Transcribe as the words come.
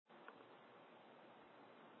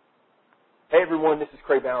Hey everyone, this is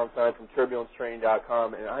Craig Ballantyne from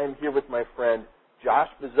TurbulenceTraining.com, and I am here with my friend Josh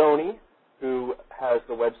Bizzoni, who has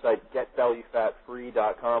the website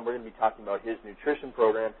GetBellyFatFree.com. We're going to be talking about his nutrition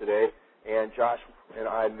program today, and Josh and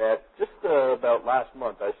I met just about last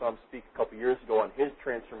month. I saw him speak a couple years ago on his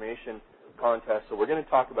transformation contest, so we're going to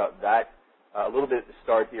talk about that a little bit at the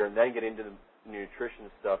start here and then get into the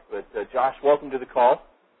nutrition stuff. But Josh, welcome to the call.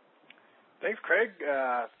 Thanks, Craig.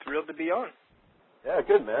 Thrilled to be on. Yeah,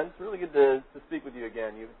 good, man. It's really good to speak with you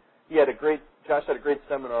again. Josh had a great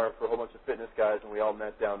seminar for a whole bunch of fitness guys, and we all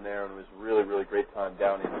met down there, and it was a really, really great time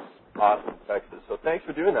down in Austin, Texas. So thanks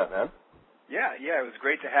for doing that, man. Yeah, it was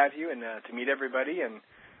great to have you and to meet everybody, and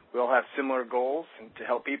we all have similar goals and to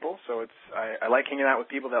help people. So I like hanging out with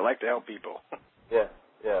people that like to help people. Yeah,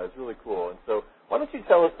 it's really cool. And so why don't you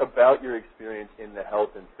tell us about your experience in the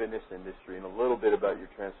health and fitness industry and a little bit about your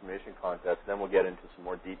transformation contest, then we'll get into some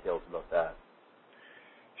more details about that.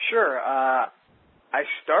 Sure. I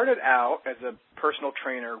started out as a personal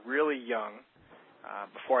trainer really young.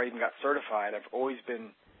 Before I even got certified, I've always been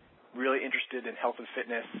really interested in health and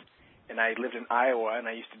fitness, and I lived in Iowa, and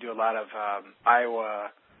I used to do a lot of Iowa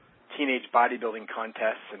teenage bodybuilding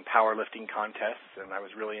contests and powerlifting contests, and I was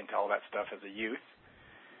really into all that stuff as a youth.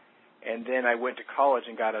 And then I went to college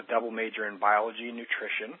and got a double major in biology and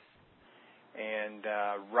nutrition. And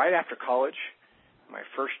right after college, my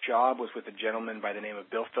first job was with a gentleman by the name of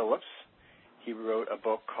Bill Phillips. He wrote a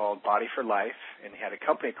book called Body for Life, and he had a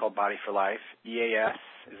company called Body for Life. EAS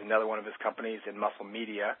is another one of his companies, and Muscle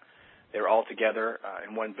Media. They were all together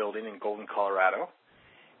in one building in Golden, Colorado.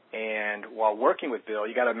 And while working with Bill,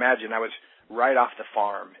 you got to imagine I was right off the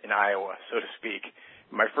farm in Iowa, so to speak.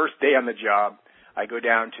 My first day on the job, I go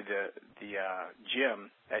down to the gym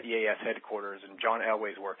at EAS headquarters, and John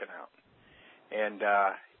Elway's working out. And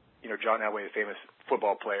John Elway, the famous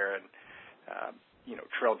football player, and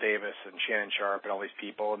Terrell Davis and Shannon Sharp and all these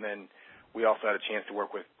people. And then we also had a chance to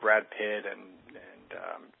work with Brad Pitt and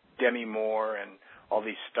Demi Moore and all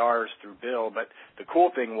these stars through Bill. But the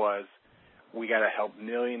cool thing was we got to help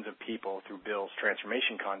millions of people through Bill's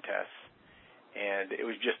transformation contests. And it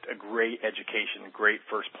was just a great education, a great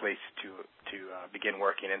first place to begin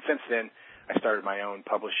working. And since then, I started my own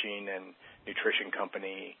publishing and nutrition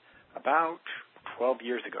company about 12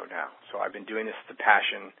 years ago now. So I've been doing this as a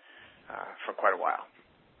passion for quite a while.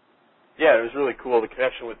 Yeah, it was really cool. The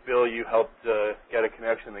connection with Bill, you helped get a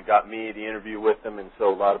connection that got me the interview with him, and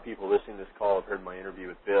so a lot of people listening to this call have heard my interview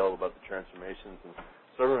with Bill about the transformations, and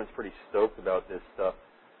so everyone's pretty stoked about this stuff.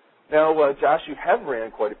 Now, Josh, you have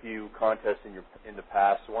ran quite a few contests in the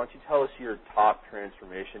past, so why don't you tell us your top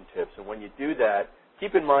transformation tips? And when you do that,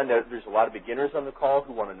 keep in mind that there's a lot of beginners on the call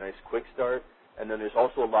who want a nice quick start, and then there's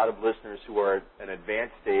also a lot of listeners who are at an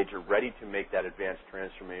advanced stage or ready to make that advanced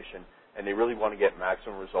transformation, and they really want to get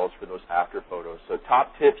maximum results for those after photos. So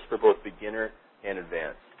top tips for both beginner and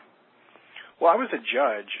advanced. Well, I was a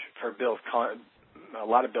judge for a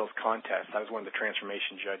lot of Bill's contests. I was one of the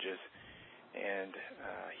transformation judges, and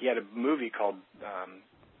he had a movie called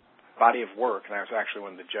Body of Work, and I was actually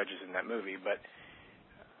one of the judges in that movie. But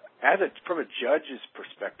from a judge's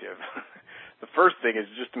perspective, the first thing is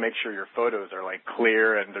just to make sure your photos are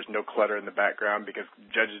clear and there's no clutter in the background, because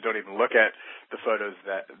judges don't even look at the photos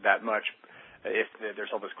that much if there's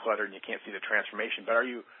all this clutter and you can't see the transformation. But are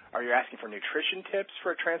you asking for nutrition tips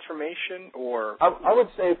for a transformation, or? I would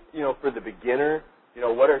say, for the beginner,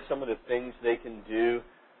 what are some of the things they can do?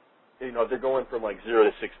 They're going from 0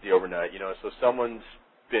 to 60 overnight. So someone's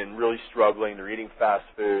been really struggling. They're eating fast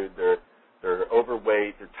food. They're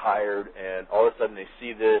overweight, they're tired, and all of a sudden they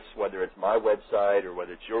see this, whether it's my website or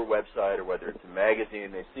whether it's your website or whether it's a magazine,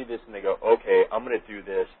 they see this and they go, okay, I'm going to do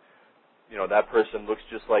this. That person looks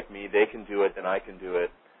just like me. They can do it, and I can do it.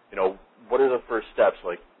 What are the first steps?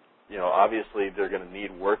 Obviously they're going to need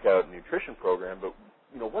workout and nutrition program, but,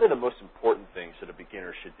 what are the most important things that a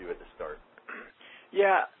beginner should do at the start?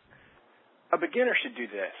 Yeah, a beginner should do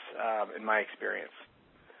this, in my experience.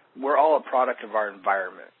 We're all a product of our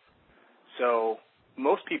environment. So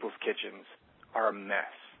most people's kitchens are a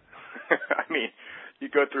mess. I mean, you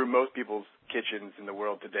go through most people's kitchens in the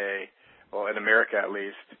world today, well, in America at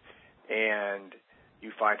least, and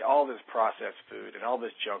you find all this processed food and all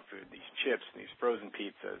this junk food, these chips and these frozen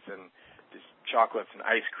pizzas and these chocolates and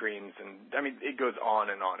ice creams, and I mean, it goes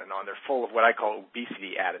on and on and on. They're full of what I call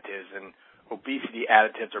obesity additives, and obesity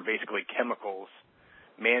additives are basically chemicals,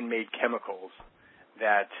 man-made chemicals,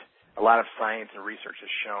 that a lot of science and research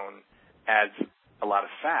has shown adds a lot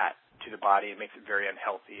of fat to the body. It makes it very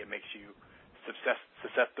unhealthy. It makes you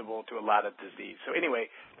susceptible to a lot of disease. So anyway,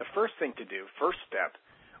 the first thing to do, first step,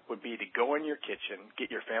 would be to go in your kitchen,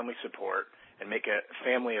 get your family support, and make a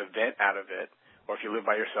family event out of it. Or if you live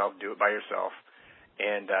by yourself, do it by yourself,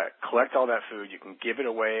 and collect all that food. You can give it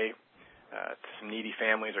away to some needy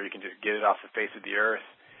families, or you can just get it off the face of the earth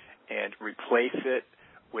and replace it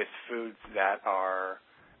with foods that are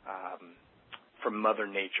from Mother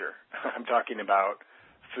Nature. I'm talking about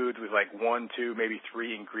foods with like 1, 2, maybe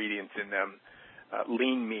 3 ingredients in them.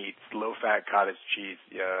 Lean meats, low-fat cottage cheese,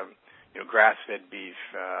 grass-fed beef,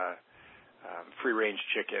 free-range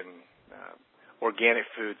chicken, organic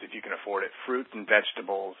foods if you can afford it, fruits and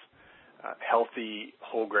vegetables, healthy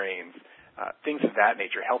whole grains, things of that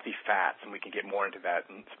nature, healthy fats, and we can get more into that,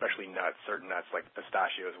 and especially nuts, certain nuts like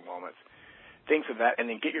pistachios and walnuts, things of that, and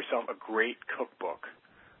then get yourself a great cookbook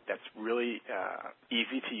that's really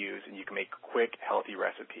easy to use, and you can make quick, healthy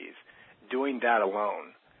recipes. Doing that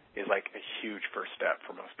alone is like a huge first step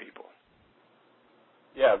for most people.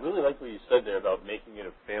 Yeah, I really like what you said there about making it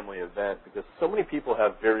a family event, because so many people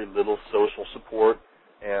have very little social support,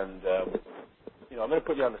 and I'm going to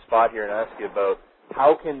put you on the spot here and ask you about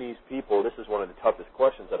how can these people, this is one of the toughest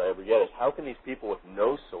questions that I ever get, is how can these people with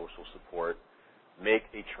no social support make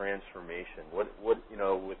a transformation? What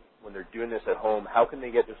when they're doing this at home, how can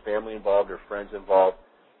they get their family involved, their friends involved?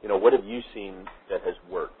 What have you seen that has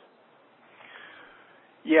worked?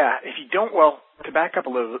 Yeah, to back up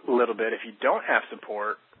a little bit, if you don't have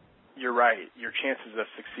support, you're right. Your chances of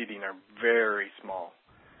succeeding are very small,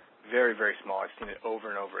 very, very small. I've seen it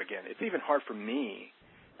over and over again. It's even hard for me,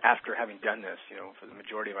 after having done this, for the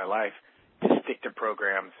majority of my life, to stick to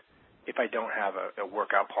programs if I don't have a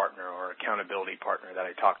workout partner or accountability partner that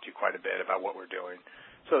I talk to quite a bit about what we're doing.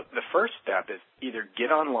 So the first step is either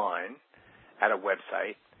get online at a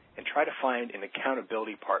website and try to find an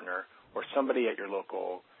accountability partner or somebody at your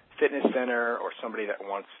local fitness center or somebody that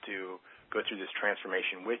wants to go through this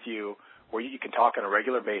transformation with you, where you can talk on a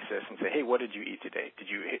regular basis and say, hey, what did you eat today? Did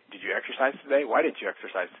you exercise today? Why did you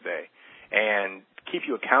exercise today? And keep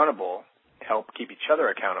you accountable, help keep each other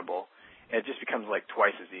accountable, and it just becomes like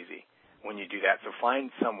twice as easy when you do that. So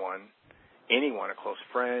find someone, anyone, a close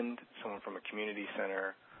friend, someone from a community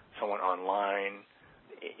center, someone online,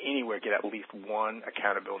 anywhere, get at least one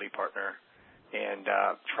accountability partner, and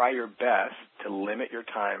try your best to limit your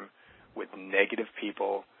time with negative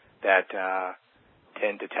people that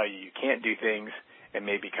tend to tell you can't do things and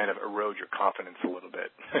maybe kind of erode your confidence a little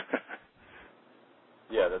bit.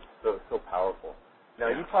 Yeah, that's so powerful. Now,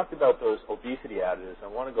 you talked about those obesity additives. I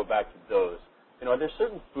want to go back to those. Are there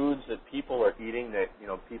certain foods that people are eating that,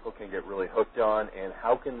 people can get really hooked on, and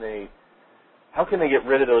how can they get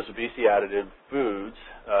rid of those obesity additive foods,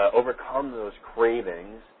 overcome those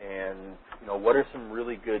cravings, and, what are some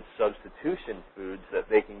really good substitution foods that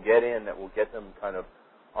they can get in that will get them kind of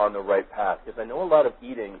on the right path? Because I know a lot of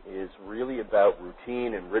eating is really about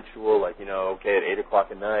routine and ritual, like, okay, at 8 o'clock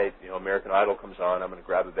at night, American Idol comes on, I'm going to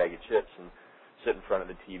grab a bag of chips and sit in front of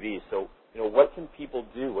the TV. So, what can people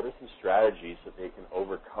do? What are some strategies that they can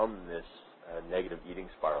overcome this negative eating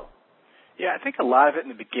spiral? Yeah, I think a lot of it in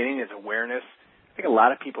the beginning is awareness. I think a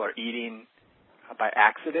lot of people are eating by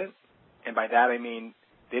accident, and by that I mean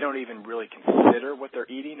they don't even really consider what they're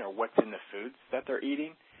eating or what's in the foods that they're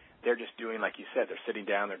eating. They're just doing, like you said, they're sitting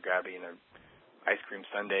down, they're grabbing an ice cream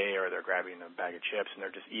sundae or they're grabbing a bag of chips, and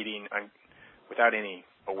they're just eating without any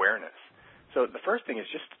awareness. So the first thing is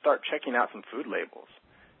just start checking out some food labels.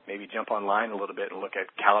 Maybe jump online a little bit and look at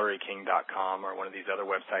CalorieKing.com or one of these other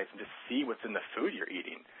websites and just see what's in the food you're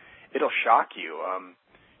eating. It'll shock you.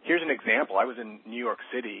 Here's an example. I was in New York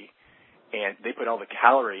City, and they put all the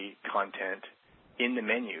calorie content in the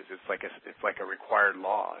menus. It's like a required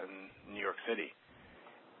law in New York City.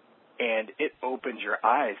 And it opens your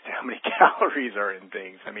eyes to how many calories are in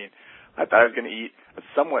things. I mean, I thought I was going to eat a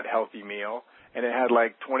somewhat healthy meal, and it had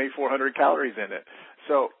like 2,400 calories in it.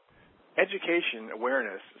 So education,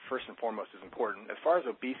 awareness, first and foremost, is important. As far as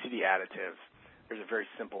obesity additives, there's a very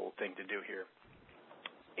simple thing to do here.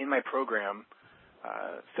 In my program,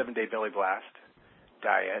 7-Day Belly Blast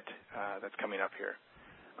diet that's coming up here,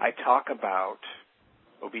 I talk about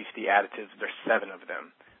obesity additives. There's 7 of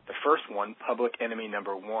them. The first one, public enemy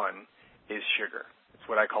number 1, is sugar. It's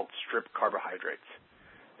what I call stripped carbohydrates.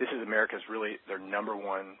 This is America's their number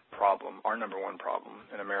one problem, our number one problem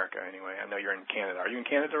in America anyway. I know you're in Canada. Are you in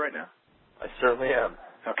Canada right now? I certainly am.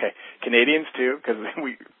 Okay. Canadians too, because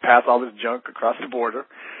we pass all this junk across the border,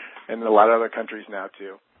 and a lot of other countries now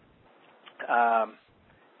too.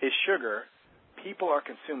 Is sugar. People are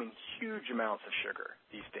consuming huge amounts of sugar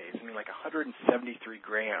these days. I mean, like 173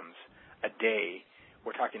 grams a day.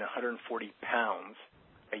 We're talking 140 pounds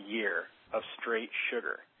a year of straight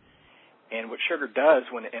sugar. And what sugar does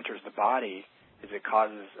when it enters the body is it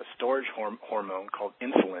causes a storage hormone called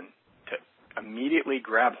insulin to immediately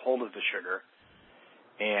grab hold of the sugar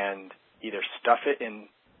and either stuff it in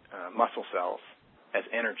muscle cells as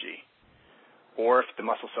energy, or if the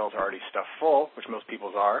muscle cells are already stuffed full, which most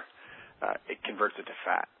people's are, it converts it to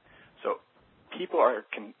fat. So people are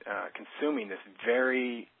consuming this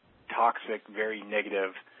very toxic, very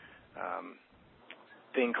negative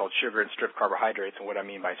thing called sugar and stripped carbohydrates. And what I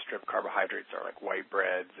mean by stripped carbohydrates are like white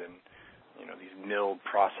breads and these milled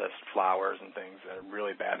processed flours and things that are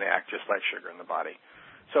really bad. They act just like sugar in the body.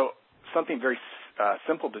 So something very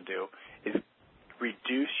simple to do is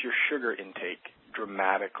reduce your sugar intake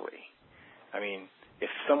dramatically. I mean, if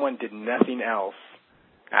someone did nothing else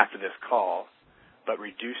after this call but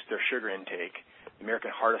reduced their sugar intake, the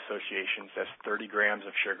American Heart Association says 30 grams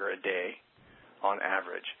of sugar a day on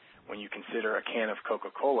average. When you consider a can of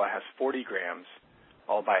Coca-Cola has 40 grams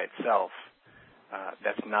all by itself,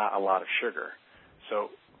 that's not a lot of sugar. So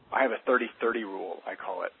I have a 30-30 rule, I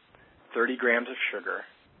call it. 30 grams of sugar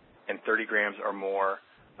and 30 grams or more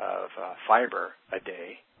of fiber a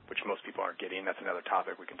day, which most people aren't getting. That's another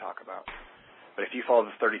topic we can talk about. But if you follow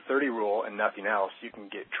the 30-30 rule and nothing else, you can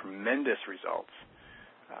get tremendous results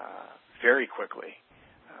very quickly.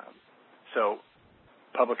 So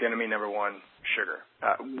public enemy number one, sugar.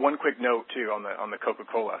 One quick note, too, on the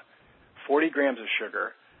Coca-Cola. 40 grams of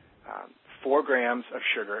sugar, 4 grams of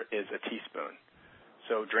sugar is a teaspoon.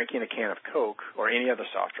 So drinking a can of Coke or any other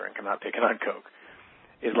soft drink, I'm not picking on Coke,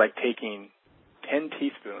 is like taking 10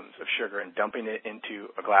 teaspoons of sugar and dumping it into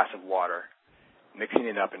a glass of water, mixing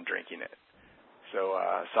it up and drinking it. So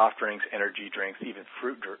soft drinks, energy drinks, even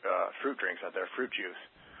fruit drinks out there, fruit juice,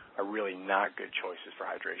 are really not good choices for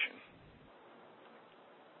hydration.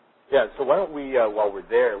 Yeah, so why don't we, while we're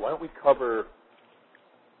there, why don't we cover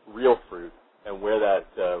real fruit and where that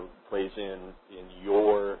plays in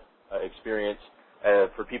your experience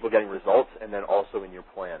for people getting results, and then also in your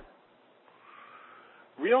plan.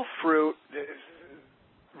 Real fruit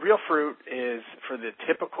is for the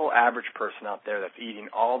typical average person out there that's eating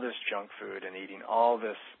all this junk food and eating all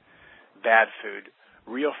this bad food.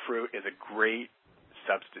 Real fruit is a great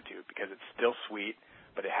substitute because it's still sweet,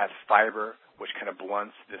 but it has fiber, which kind of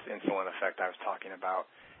blunts this insulin effect I was talking about.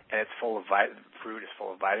 And it's fruit is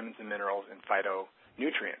full of vitamins and minerals and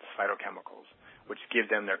phytonutrients, phytochemicals, which give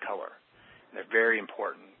them their color. And they're very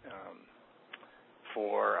important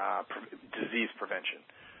for disease prevention.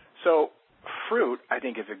 So fruit, I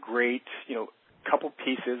think, is a great, couple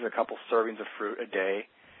pieces, a couple servings of fruit a day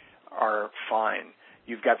are fine.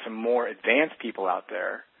 You've got some more advanced people out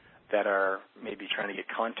there that are maybe trying to get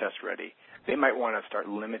contest ready. They might want to start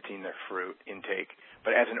limiting their fruit intake.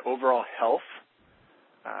 But as an overall health,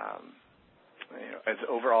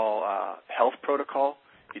 health protocol,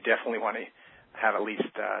 you definitely want to have at least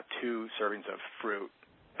 2 servings of fruit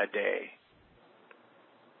a day.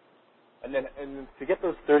 And to get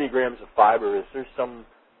those 30 grams of fiber, is there some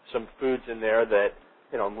foods in there that,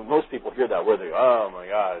 when most people hear that word, they go, oh my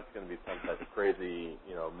God, it's going to be some type of crazy,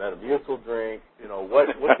 Metamucil drink.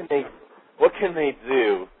 What can they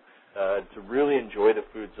do to really enjoy the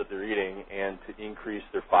foods that they're eating and to increase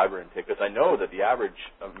their fiber intake? Because I know that the average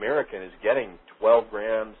American is getting 12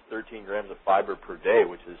 grams, 13 grams of fiber per day,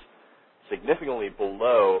 which is significantly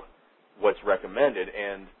below what's recommended,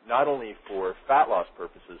 and not only for fat loss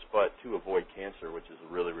purposes, but to avoid cancer, which is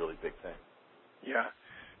a really, really big thing. Yeah.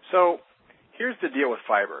 So here's the deal with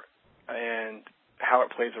fiber and how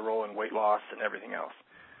it plays a role in weight loss and everything else.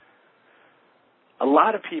 A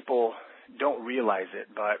lot of people don't realize it,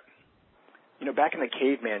 but, back in the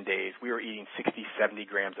caveman days, we were eating 60, 70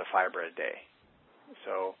 grams of fiber a day.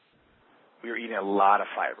 So we were eating a lot of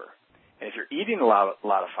fiber. And if you're eating a lot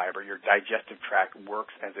of fiber, your digestive tract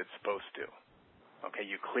works as it's supposed to. Okay,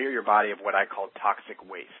 you clear your body of what I call toxic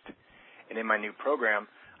waste. And in my new program,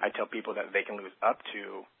 I tell people that they can lose up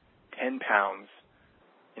to 10 pounds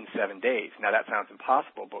in 7 days. Now, that sounds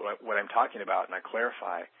impossible, but what I'm talking about, and I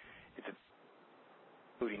clarify, is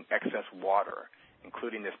including excess water,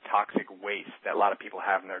 including this toxic waste that a lot of people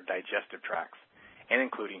have in their digestive tracts, and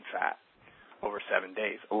including fat over 7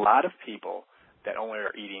 days. A lot of people that only are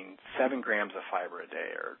eating 7 grams of fiber a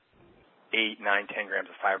day or 8, 9, 10 grams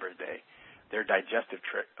of fiber a day, their digestive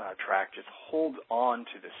tract just holds on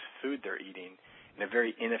to this food they're eating in a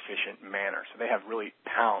very inefficient manner. So they have really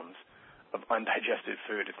pounds of undigested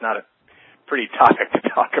food. It's not a pretty topic to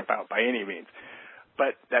talk about by any means.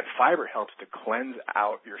 But that fiber helps to cleanse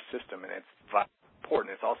out your system, and it's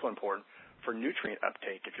important. It's also important for nutrient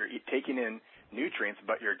uptake. If you're taking in nutrients,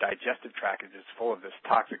 but your digestive tract is just full of this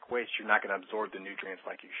toxic waste, you're not going to absorb the nutrients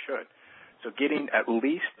like you should. So getting at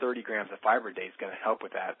least 30 grams of fiber a day is going to help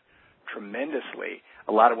with that tremendously.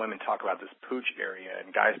 A lot of women talk about this pooch area,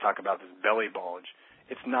 and guys talk about this belly bulge.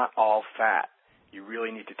 It's not all fat. You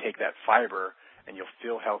really need to take that fiber, and you'll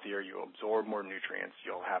feel healthier. You'll absorb more nutrients.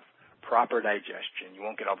 You'll have proper digestion. You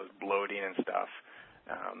won't get all this bloating and stuff.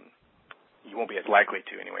 You won't be as likely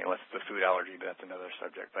to anyway, unless it's a food allergy, but that's another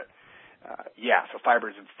subject. But, so fiber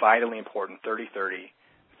is vitally important, 30-30.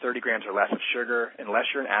 30 grams or less of sugar. Unless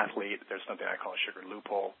you're an athlete, there's something I call a sugar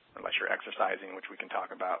loophole. Unless you're exercising, which we can talk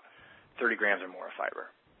about, 30 grams or more of fiber.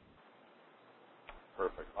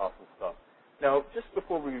 Perfect. Awesome stuff. Now, just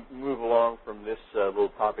before we move along from this little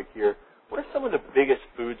topic here, what are some of the biggest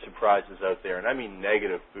food surprises out there? And I mean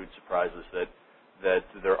negative food surprises that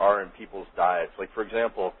there are in people's diets. Like, for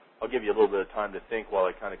example, I'll give you a little bit of time to think while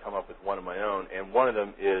I kind of come up with one of my own. And one of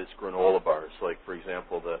them is granola bars. Like, for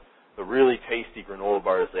example, the really tasty granola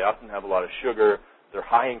bars, they often have a lot of sugar. They're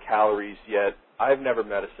high in calories, yet I've never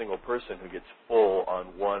met a single person who gets full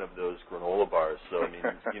on one of those granola bars. So, I mean,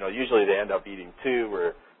 usually they end up eating two,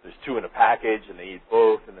 or there's two in a package, and they eat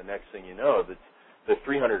both, and the next thing you know, they're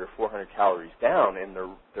 300 or 400 calories down, and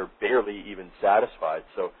they're barely even satisfied.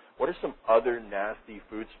 So what are some other nasty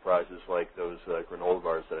food surprises like those granola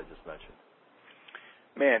bars that I just mentioned?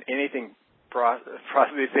 Man, anything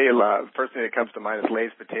they say, the first thing that comes to mind is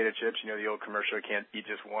Lay's potato chips. You know, the old commercial, you can't eat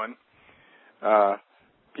just one.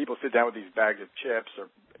 People sit down with these bags of chips,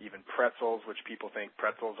 or even pretzels, which people think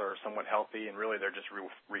pretzels are somewhat healthy, and really they're just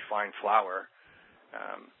refined flour.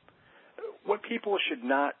 What people should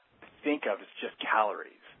not think of is just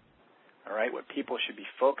calories. All right? What people should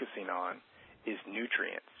be focusing on is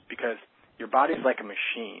nutrients, because your body's like a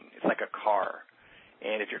machine. It's like a car.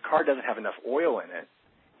 And if your car doesn't have enough oil in it,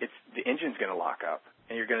 the engine's going to lock up,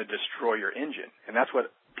 and you're going to destroy your engine. And that's what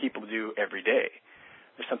people do every day.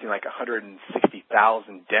 There's something like 160,000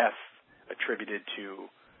 deaths attributed to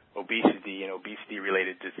obesity and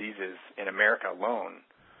obesity-related diseases in America alone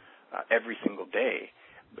every single day.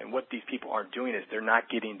 And what these people aren't doing is they're not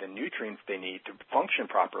getting the nutrients they need to function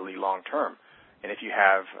properly long term. And if you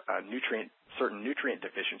have certain nutrient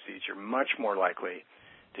deficiencies, you're much more likely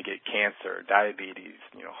to get cancer, diabetes,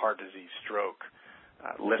 heart disease, stroke.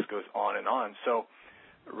 List goes on and on. So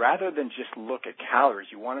rather than just look at calories,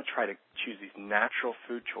 you want to try to choose these natural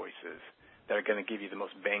food choices that are going to give you the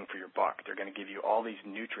most bang for your buck. They're going to give you all these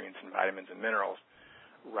nutrients and vitamins and minerals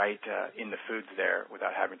right in the foods there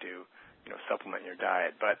without having to supplement your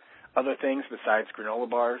diet. But other things besides granola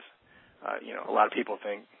bars, a lot of people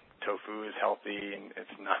think tofu is healthy, and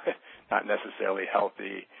it's not necessarily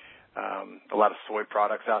healthy. A lot of soy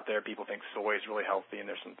products out there. People think soy is really healthy, and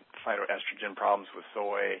there's some phytoestrogen problems with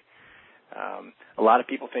soy. A lot of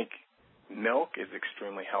people think milk is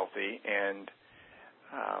extremely healthy, and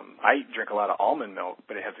I drink a lot of almond milk,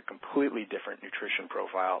 but it has a completely different nutrition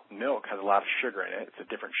profile. Milk has a lot of sugar in it. It's a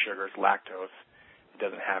different sugar. It's lactose. It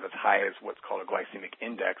doesn't have as high as what's called a glycemic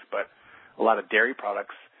index, but a lot of dairy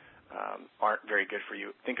products aren't very good for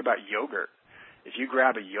you. Think about yogurt. If you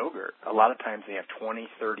grab a yogurt, a lot of times they have 20,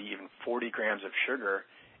 30, even 40 grams of sugar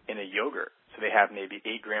in a yogurt. So they have maybe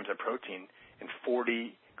 8 grams of protein and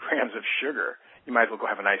 40 grams of sugar. You might as well go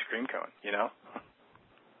have an ice cream cone, Yeah,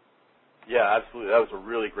 absolutely. That was a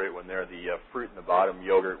really great one there, the fruit in the bottom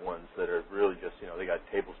yogurt ones that are really just, they got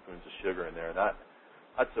tablespoons of sugar in there. And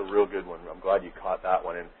that's a real good one. I'm glad you caught that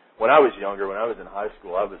one. And when I was younger, when I was in high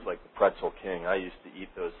school, I was like the pretzel king. I used to eat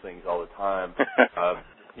those things all the time.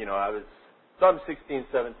 So I'm 16,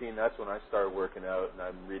 17. That's when I started working out, and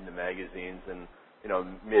I'm reading the magazines. And,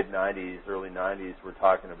 mid-'90s, early 90s, we're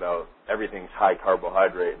talking about everything's high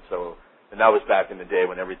carbohydrate. And that was back in the day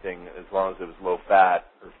when everything, as long as it was low-fat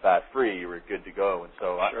or fat-free, you were good to go. And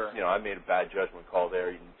so, sure. I made a bad judgment call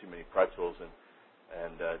there, eating too many pretzels and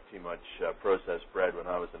too much processed bread when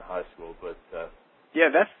I was in high school. But yeah,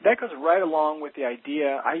 that goes right along with the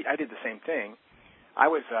idea. I did the same thing. I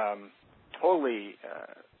was totally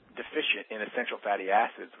deficient in essential fatty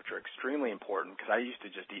acids, which are extremely important, because I used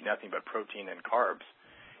to just eat nothing but protein and carbs,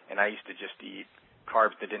 and I used to just eat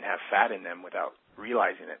carbs that didn't have fat in them without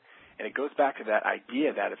realizing it. And it goes back to that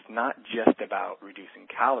idea that it's not just about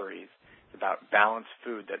reducing calories, it's about balanced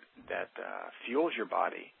food that fuels your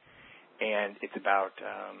body, and it's about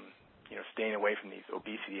staying away from these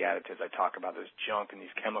obesity additives I talk about, this junk and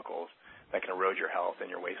these chemicals that can erode your health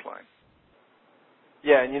and your waistline.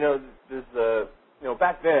 Yeah, and there's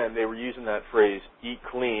back then they were using that phrase "eat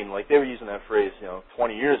clean," like they were using that phrase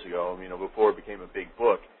 20 years ago, before it became a big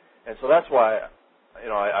book. And so that's why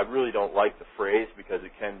I really don't like the phrase, because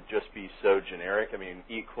it can just be so generic. I mean,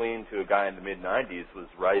 eat clean to a guy in the mid-'90s was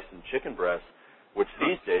rice and chicken breast, which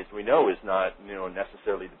these days we know is not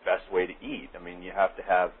necessarily the best way to eat. I mean, you have to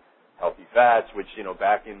have healthy fats, which,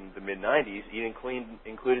 back in the mid-'90s, eating clean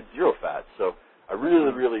included zero fats. So I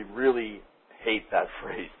really, really, really hate that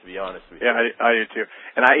phrase, to be honest with you. Yeah, I do too.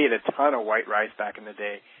 And I ate a ton of white rice back in the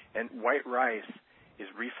day. And white rice is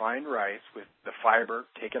refined rice with the fiber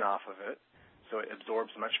taken off of it, so it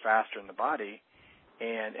absorbs much faster in the body,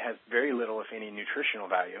 and it has very little, if any, nutritional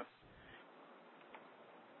value.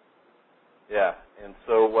 Yeah, and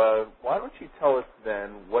so why don't you tell us then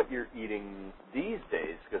what you're eating these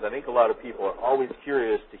days? Because I think a lot of people are always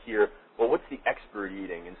curious to hear, well, what's the expert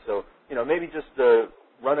eating? And so, maybe just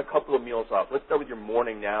run a couple of meals off. Let's start with your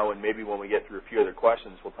morning now, and maybe when we get through a few other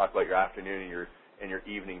questions, we'll talk about your afternoon and your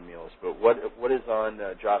evening meals. But what is on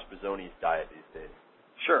Josh Bizzoni's diet these days?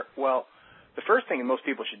 Sure. Well, the first thing most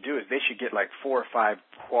people should do is they should get like 4 or 5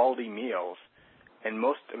 quality meals, and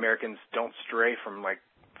most Americans don't stray from like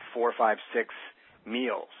 4, 5, 6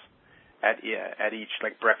 meals at each,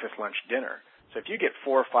 like breakfast, lunch, dinner. So if you get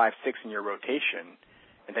 4, 5, 6 in your rotation,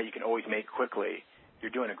 and that you can always make quickly,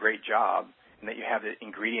 you're doing a great job, and that you have the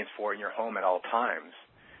ingredients for it in your home at all times.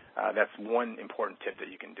 That's one important tip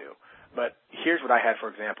that you can do. But here's what I had, for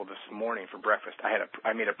example, this morning for breakfast.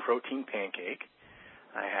 I made a protein pancake.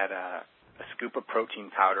 I had a scoop of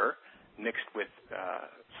protein powder mixed with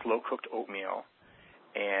slow-cooked oatmeal,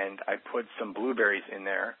 and I put some blueberries in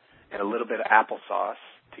there and a little bit of applesauce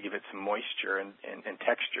to give it some moisture and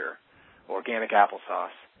texture, organic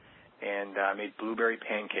applesauce. And I made blueberry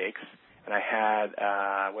pancakes, and I had,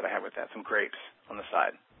 what I had with that, some grapes on the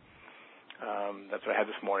side. That's what I had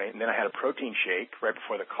this morning. And then I had a protein shake right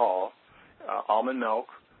before the call, almond milk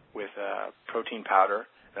with protein powder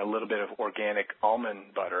and a little bit of organic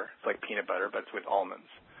almond butter. It's like peanut butter, but it's with almonds.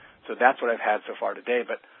 So that's what I've had so far today.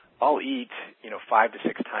 But I'll eat, 5 to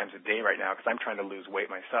 6 times a day right now because I'm trying to lose weight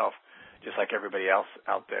myself, just like everybody else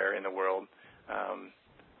out there in the world.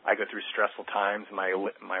 I go through stressful times. My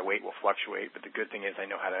weight will fluctuate, but the good thing is I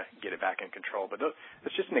know how to get it back in control. But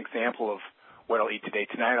that's just an example of what I'll eat today.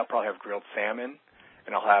 Tonight I'll probably have grilled salmon,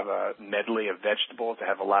 and I'll have a medley of vegetables that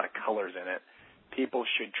have a lot of colors in it. People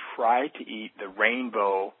should try to eat the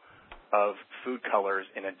rainbow of food colors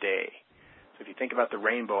in a day. So if you think about the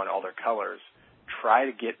rainbow and all their colors, try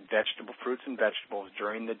to get fruits and vegetables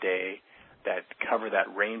during the day that cover that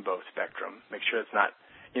rainbow spectrum. Make sure it's not,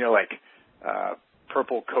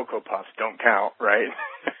 purple Cocoa Puffs don't count, right?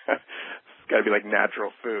 It's got to be like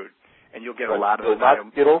natural food. And you'll get a lot of the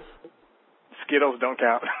vitamins. Skittles? Skittles don't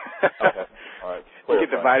count. Okay. All right. You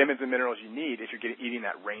get the vitamins and minerals you need if you're eating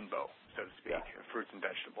that rainbow, so to speak, of fruits and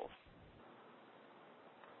vegetables.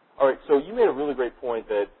 All right. So you made a really great point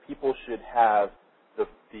that people should have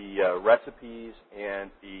the recipes and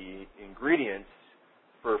the ingredients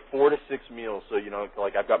for 4 to 6 meals. So,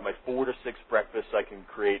 like I've got my 4 to 6 breakfasts I can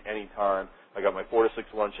create anytime. I got my 4 to 6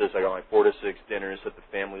 lunches. I got my 4 to 6 dinners that the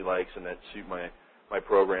family likes and that suit my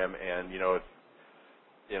program. And,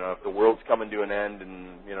 if the world's coming to an end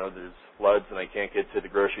and, there's floods and I can't get to the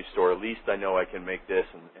grocery store, at least I know I can make this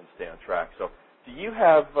and stay on track. So do you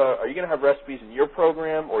have, are you going to have recipes in your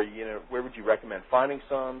program, or, where would you recommend finding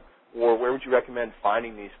some? Or where would you recommend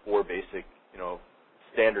finding these 4 basic,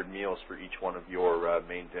 standard meals for each one of your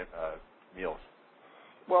main meals?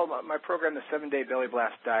 Well, my program, the 7-Day Belly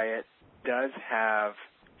Blast Diet, does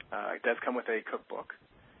come with a cookbook.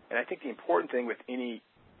 And I think the important thing with any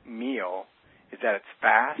meal is that it's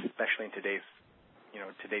fast, especially in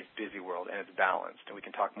today's busy world, and it's balanced. And we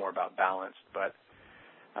can talk more about balanced. But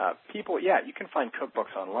you can find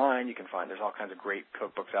cookbooks online. There's all kinds of great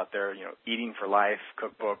cookbooks out there. Eating for Life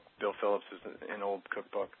cookbook. Bill Phillips is an old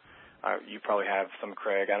cookbook. You probably have some,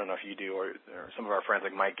 Craig. I don't know if you do, or some of our friends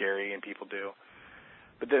like Mike Gary and people do.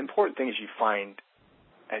 But the important thing is you find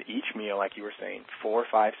at each meal, like you were saying, 4,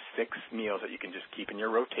 5, 6 meals that you can just keep in your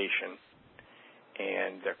rotation,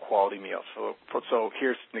 and they're quality meals. So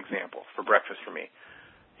here's an example for breakfast for me.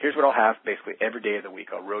 Here's what I'll have basically every day of the week.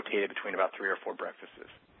 I'll rotate it between about 3 or 4 breakfasts.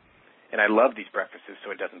 And I love these breakfasts, so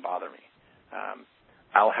it doesn't bother me.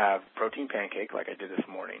 I'll have protein pancake like I did this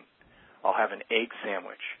morning. I'll have an egg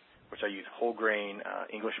sandwich, which I use whole grain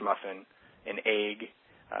English muffin, an egg,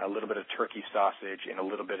 a little bit of turkey sausage, and a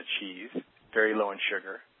little bit of cheese, very low in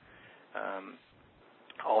sugar.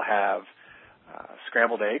 I'll have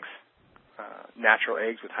scrambled eggs, natural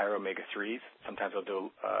eggs with higher omega-3s. Sometimes I'll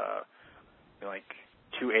do like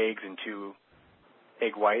 2 eggs and 2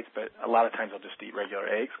 egg whites, but a lot of times I'll just eat regular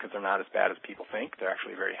eggs because they're not as bad as people think. They're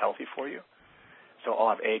actually very healthy for you. So I'll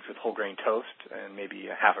have eggs with whole grain toast and maybe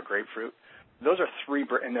half a grapefruit. Those are 3,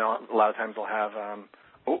 and then a lot of times I'll have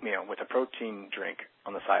oatmeal with a protein drink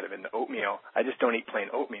on the side of it. And the oatmeal, I just don't eat plain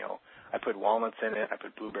oatmeal. I put walnuts in it. I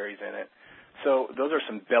put blueberries in it. So those are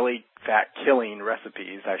some belly fat killing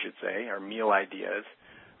recipes, I should say, or meal ideas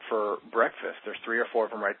for breakfast. There's 3 or 4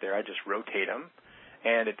 of them right there. I just rotate them,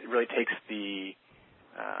 and it really takes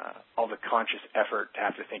all the conscious effort to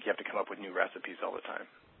have to think you have to come up with new recipes all the time.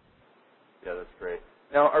 Yeah, that's great.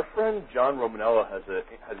 Now, our friend John Romanello has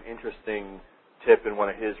an interesting tip in one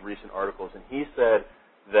of his recent articles, and he said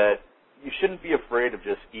that you shouldn't be afraid of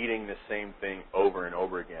just eating the same thing over and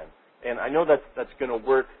over again. And I know that's going to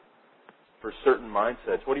work for certain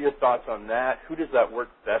mindsets. What are your thoughts on that? Who does that work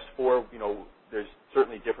best for? You know, there's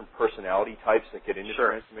certainly different personality types that get into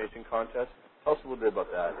transformation contests. Tell us a little bit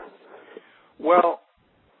about that. Well,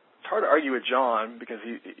 it's hard to argue with John because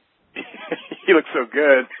he he looks so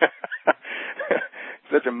good.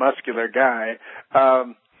 Such a muscular guy.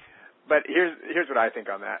 But here's what I think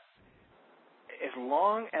on that. As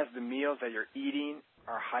long as the meals that you're eating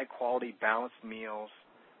are high-quality, balanced meals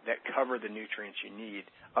that cover the nutrients you need,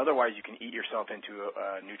 otherwise you can eat yourself into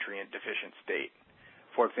a nutrient-deficient state.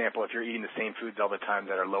 For example, if you're eating the same foods all the time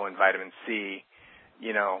that are low in vitamin C,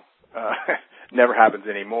 never happens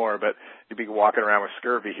anymore, but you'll be walking around with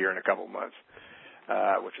scurvy here in a couple of months,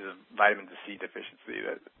 which is a vitamin C deficiency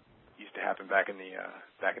that used to happen back in the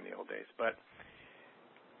old days. But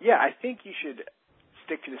yeah, I think you should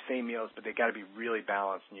stick to the same meals, but they've got to be really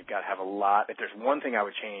balanced, and you've got to have a lot. If there's one thing I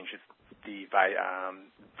would change, it's the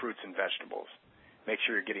fruits and vegetables. Make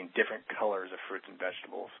sure you're getting different colors of fruits and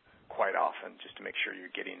vegetables quite often, just to make sure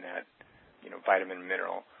you're getting that, vitamin and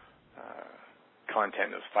mineral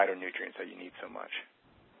content, those phytonutrients that you need so much.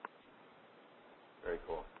 Very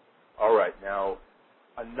cool. All right, now,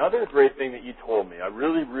 another great thing that you told me, I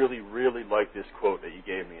really, really, really like this quote that you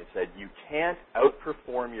gave me. It said, "You can't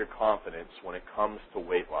outperform your confidence when it comes to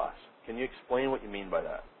weight loss." Can you explain what you mean by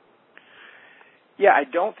that? Yeah, I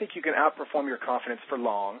don't think you can outperform your confidence for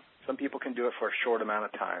long. Some people can do it for a short amount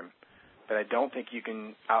of time, but I don't think you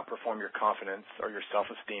can outperform your confidence or your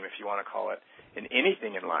self-esteem, if you want to call it, in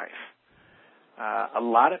anything in life. A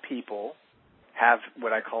lot of people have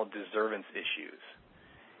what I call deservance issues,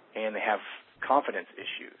 and they have confidence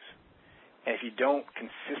issues. And if you don't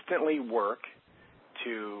consistently work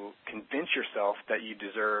to convince yourself that you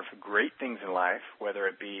deserve great things in life, whether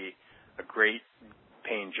it be a great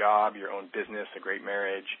paying job, your own business, a great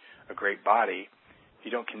marriage, a great body, if you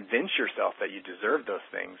don't convince yourself that you deserve those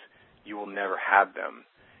things, you will never have them.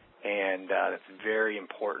 And that's very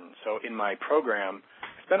important. So in my program,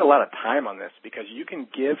 I spend a lot of time on this because you can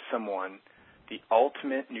give someone the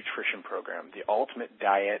ultimate nutrition program, the ultimate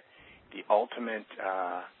diet, the ultimate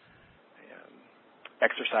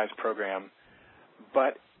exercise program,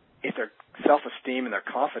 but if their self-esteem and their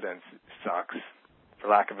confidence sucks, for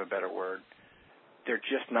lack of a better word, they're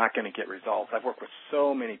just not going to get results. I've worked with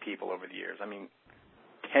so many people over the years. I mean,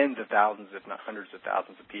 tens of thousands, if not hundreds of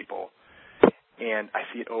thousands of people, and I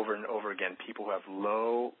see it over and over again. People who have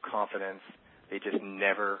low confidence, they just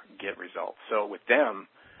never get results. So with them,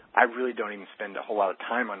 I really don't even spend a whole lot of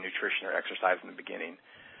time on nutrition or exercise in the beginning.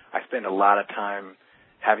 I spend a lot of time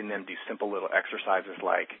having them do simple little exercises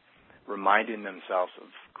like reminding themselves of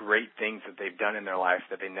great things that they've done in their life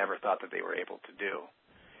that they never thought that they were able to do.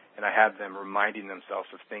 And I have them reminding themselves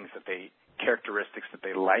of characteristics that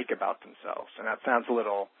they like about themselves. And that sounds a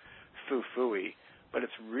little foo-foo-y, but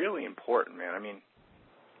it's really important, man. I mean,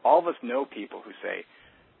 all of us know people who say,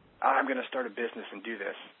 I'm going to start a business and do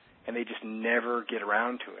this, and they just never get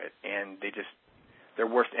around to it, and they're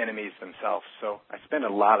worst enemies themselves. So I spend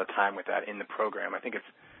a lot of time with that in the program.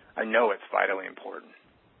 I know it's vitally important.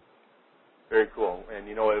 Very cool. And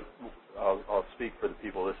you know what, I'll speak for the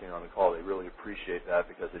people listening on the call. They really appreciate that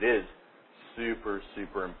because it is super,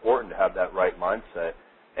 super important to have that right mindset.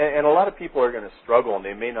 And a lot of people are going to struggle, and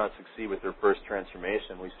they may not succeed with their first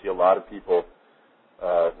transformation. We see a lot of people,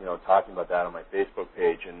 talking about that on my Facebook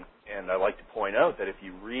page. And I like to point out that if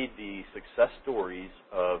you read the success stories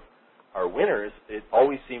of our winners, it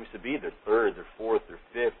always seems to be their third, their fourth, their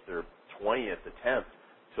fifth, their 20th attempt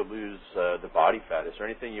to lose the body fat. Is there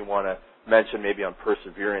anything you want to mention maybe on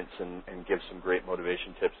perseverance and give some great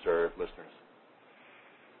motivation tips to our listeners?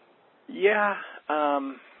 Yeah.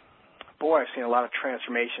 I've seen a lot of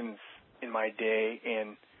transformations in my day,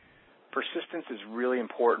 and persistence is really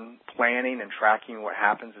important. Planning and tracking what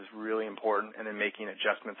happens is really important, and then making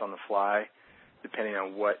adjustments on the fly depending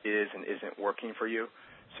on what is and isn't working for you.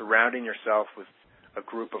 Surrounding yourself with a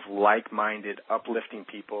group of like-minded, uplifting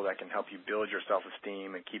people that can help you build your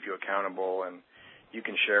self-esteem and keep you accountable and you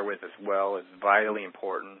can share with as well is vitally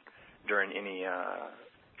important during any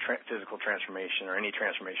physical transformation or any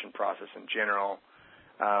transformation process in general.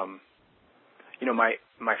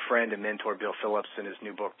 My friend and mentor Bill Phillips in his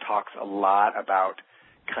new book talks a lot about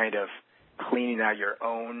kind of cleaning out your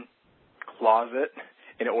own closet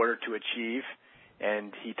in order to achieve.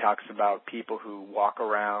 And he talks about people who walk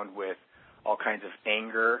around with all kinds of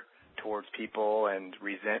anger towards people and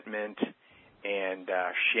resentment and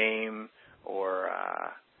shame or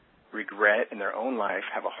regret in their own life,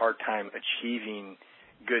 have a hard time achieving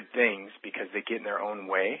good things because they get in their own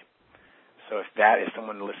way. So if that is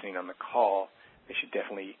someone listening on the call, they should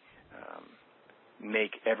definitely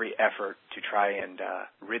make every effort to try and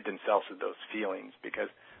rid themselves of those feelings, because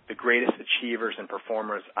the greatest achievers and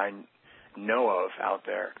performers I know of out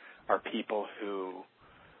there are people who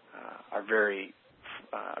are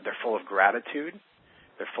they're full of gratitude,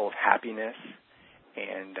 they're full of happiness,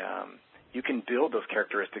 and you can build those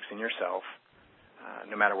characteristics in yourself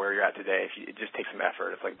no matter where you're at today. It just takes some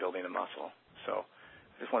effort. It's like building a muscle. So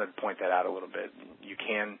I just wanted to point that out a little bit. You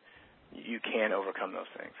can overcome those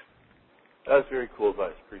things. That's very cool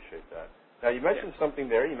advice. Appreciate that. Now, you mentioned something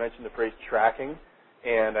there. You mentioned the phrase tracking,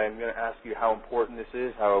 and I'm going to ask you how important this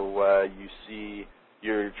is, how you see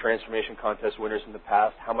your transformation contest winners in the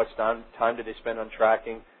past. How much time did they spend on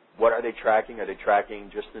tracking? What are they tracking? Are they tracking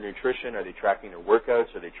just their nutrition? Are they tracking their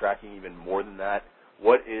workouts? Are they tracking even more than that?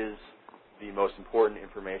 What is the most important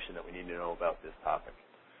information that we need to know about this topic?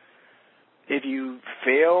 If you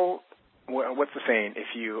fail, what's the saying? If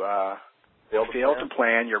you fail to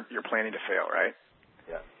plan, you're planning to fail, right?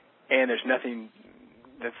 Yeah. And there's nothing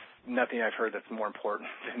I've heard that's more important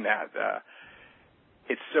than that.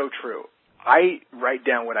 It's so true. I write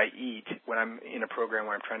down what I eat when I'm in a program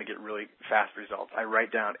where I'm trying to get really fast results. I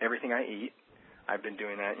write down everything I eat. I've been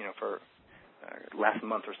doing that, for last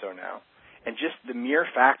month or so now. And just the mere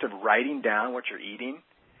fact of writing down what you're eating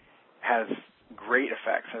has great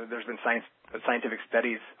effects. There's been scientific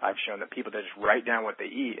studies I've shown that people that just write down what they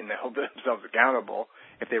eat and they hold themselves accountable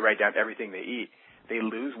if they write down everything they eat, they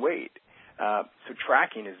lose weight. So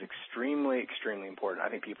tracking is extremely, extremely important. I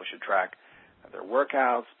think people should track their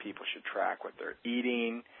workouts. People should track what they're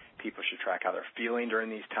eating. People should track how they're feeling during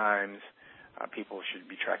these times. People should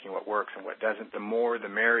be tracking what works and what doesn't. The more, the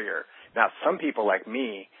merrier. Now, some people like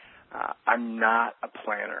me, I'm not a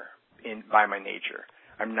planner by my nature.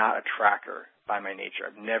 I'm not a tracker by my nature.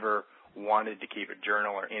 I've never wanted to keep a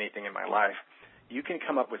journal or anything in my life. You can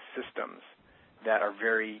come up with systems that are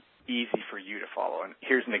very easy for you to follow. And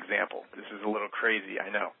here's an example. This is a little crazy,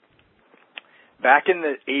 I know. Back in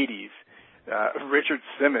the 80s, Richard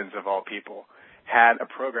Simmons, of all people, had a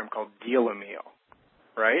program called Deal a Meal,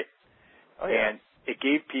 right? Oh, yeah. And it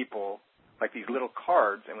gave people like these little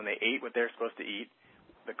cards, and when they ate what they're supposed to eat,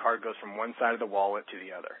 the card goes from one side of the wallet to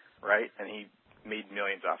the other, right? And he made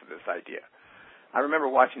millions off of this idea. I remember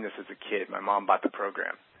watching this as a kid. My mom bought the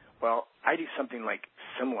program. Well, I do something like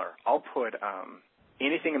similar. I'll put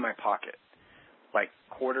anything in my pocket, like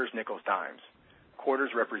quarters, nickels, dimes.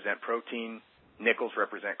 Quarters represent protein. Nickels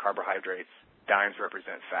represent carbohydrates. Dimes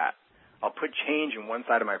represent fat. I'll put change in one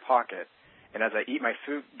side of my pocket, and as I eat my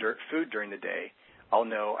food during the day, I'll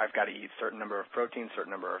know I've got to eat certain number of protein,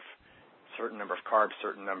 certain number of carbs,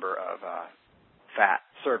 certain number of fat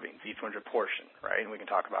servings. Each one's a portion, right? And we can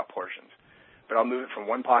talk about portions. But I'll move it from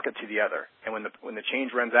one pocket to the other, and when the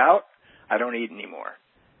change runs out, I don't eat anymore.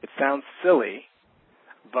 It sounds silly,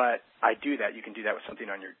 but I do that. You can do that with something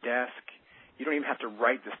on your desk. You don't even have to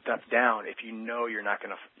write the stuff down if you know you're not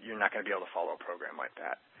going to be able to follow a program like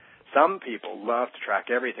that. Some people love to track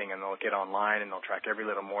everything, and they'll get online and they'll track every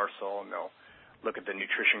little morsel, and they'll look at the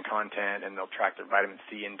nutrition content, and they'll track their vitamin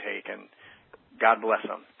C intake, and God bless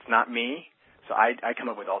them. It's not me, so I come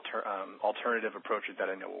up with alternative approaches that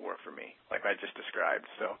I know will work for me, like I just described.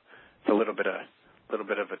 So it's a little bit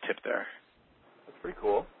of a tip there. That's pretty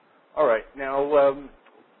cool. All right, now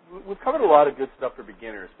we've covered a lot of good stuff for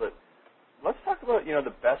beginners, but let's talk about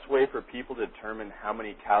the best way for people to determine how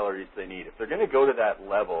many calories they need. If they're going to go to that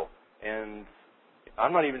level, and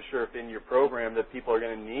I'm not even sure if in your program that people are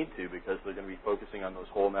going to need to, because they're going to be focusing on those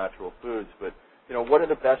whole natural foods, but what are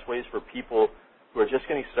the best ways for people who are just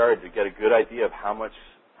getting started to get a good idea of how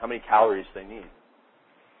many calories they need?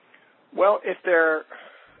 Well, if their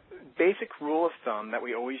basic rule of thumb that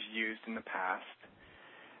we always used in the past,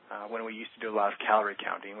 when we used to do a lot of calorie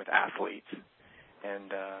counting with athletes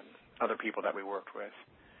and other people that we worked with,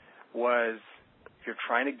 was if you're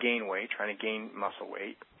trying to gain weight, trying to gain muscle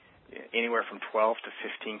weight, anywhere from 12 to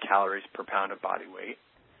 15 calories per pound of body weight.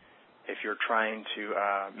 If you're trying to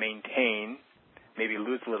maintain, maybe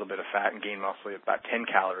lose a little bit of fat and gain muscle, about 10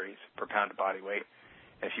 calories per pound of body weight.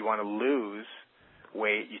 And if you want to lose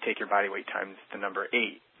weight, you take your body weight times the number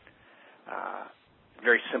 8.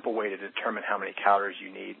 Very simple way to determine how many calories you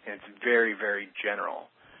need, and it's very, very general.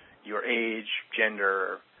 Your age,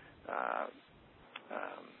 gender,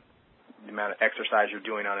 the amount of exercise you're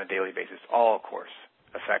doing on a daily basis, all, of course,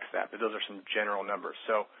 affects that. But those are some general numbers.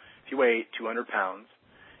 So if you weigh 200 pounds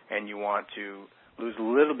and you want to lose a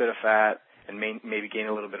little bit of fat and maybe gain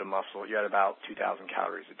a little bit of muscle, you're at about 2,000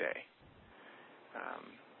 calories a day.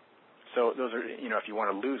 So those are, if you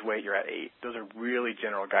want to lose weight, you're at 8. Those are really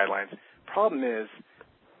general guidelines. Problem is,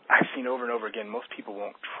 I've seen over and over again, most people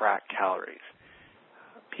won't track calories.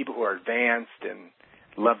 People who are advanced and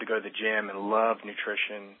love to go to the gym and love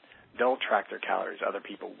nutrition, they'll track their calories. Other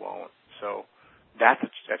people won't. So that's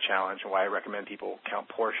a challenge, and why I recommend people count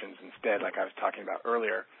portions instead, like I was talking about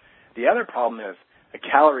earlier. The other problem is a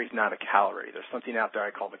calorie is not a calorie. There's something out there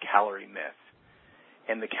I call the calorie myth.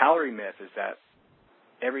 And the calorie myth is that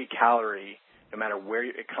every calorie, no matter where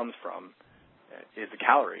it comes from, is a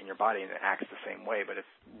calorie in your body and it acts the same way, but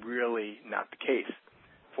it's really not the case.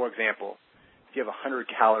 For example, if you have 100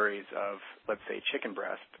 calories of, let's say, chicken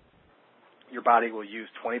breast, your body will use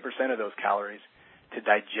 20% of those calories to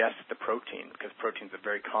digest the protein, because protein is a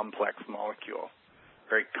very complex molecule,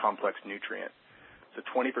 very complex nutrient. So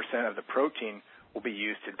 20% of the protein will be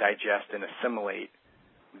used to digest and assimilate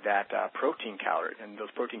that protein calorie, and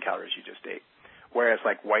those protein calories you just ate. Whereas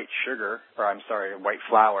like white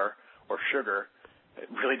flour or sugar, it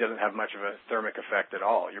really doesn't have much of a thermic effect at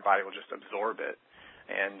all. Your body will just absorb it,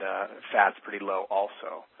 and fat's pretty low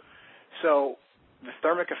also. So the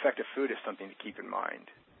thermic effect of food is something to keep in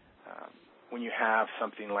mind. When you have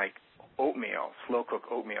something like oatmeal,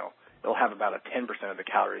 slow-cooked oatmeal, it'll have about 10% of the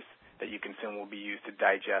calories that you consume will be used to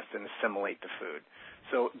digest and assimilate the food.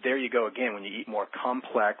 So there you go again. When you eat more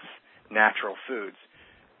complex, natural foods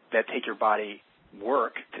that take your body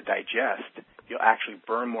work to digest, you'll actually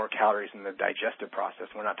burn more calories in the digestive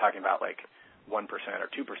process. We're not talking about like 1% or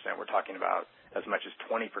 2%. We're talking about as much as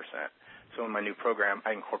 20%. So in my new program,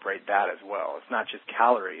 I incorporate that as well. It's not just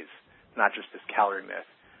calories, not just this calorie myth,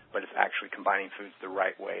 but it's actually combining foods the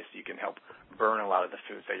right way so you can help burn a lot of the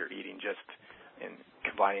foods that you're eating just in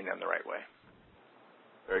combining them the right way.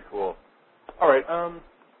 Very cool. All right.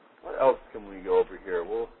 What else can we go over here?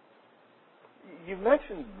 Well, you've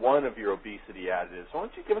mentioned one of your obesity additives. Why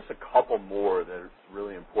don't you give us a couple more that are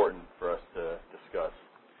really important for us to discuss?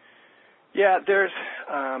 Yeah, there's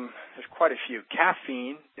quite a few.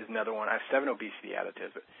 Caffeine is another one. I have 7 obesity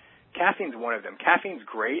additives. But caffeine's one of them. Caffeine's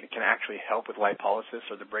great. It can actually help with lipolysis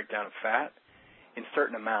or the breakdown of fat in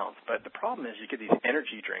certain amounts. But the problem is you get these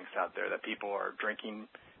energy drinks out there that people are drinking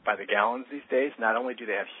by the gallons these days. Not only do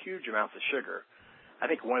they have huge amounts of sugar, I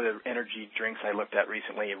think one of the energy drinks I looked at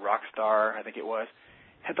recently, Rockstar, I think it was,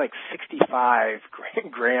 had like 65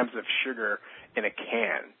 grams of sugar in a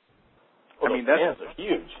can. Well, I mean, those cans are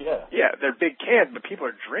huge, yeah. Yeah, they're big cans, but people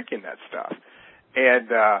are drinking that stuff. And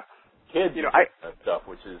kids that stuff,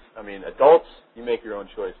 which is, I mean, adults, you make your own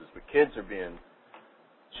choices, but kids are being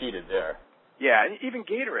cheated there. Yeah, and even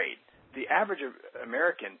Gatorade. The average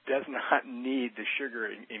American does not need the sugar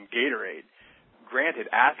in Gatorade.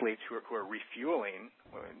 Granted, athletes who are refueling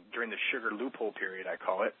during the sugar loophole period, I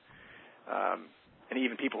call it, and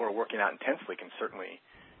even people who are working out intensely can certainly,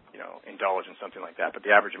 indulge in something like that. But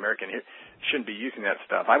the average American shouldn't be using that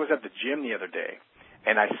stuff. I was at the gym the other day,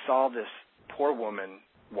 and I saw this poor woman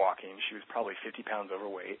walking. She was probably 50 pounds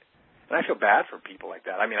overweight, and I feel bad for people like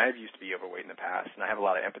that. I mean, I used to be overweight in the past, and I have a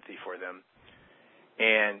lot of empathy for them.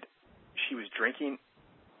 And she was drinking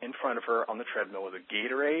in front of her on the treadmill with a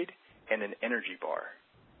Gatorade and an energy bar.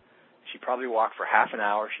 She probably walked for half an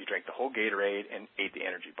hour. She drank the whole Gatorade and ate the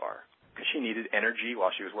energy bar because she needed energy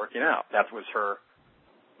while she was working out. That was her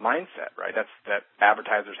mindset, right? That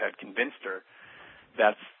advertisers had convinced her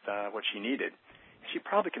that's what she needed. She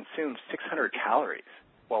probably consumed 600 calories.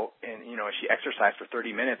 Well, and she exercised for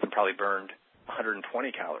 30 minutes and probably burned 120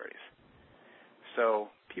 calories. So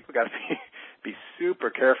people got to be super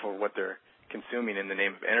careful what they're consuming in the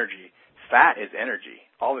name of energy. Fat is energy.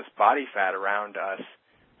 All this body fat around us,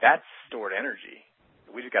 that's stored energy.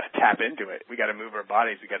 We just got to tap into it. We got to move our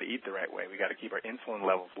bodies. We got to eat the right way. We got to keep our insulin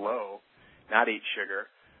levels low, not eat sugar,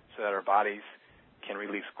 so that our bodies can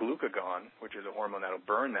release glucagon, which is a hormone that'll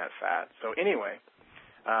burn that fat. So anyway,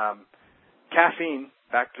 caffeine,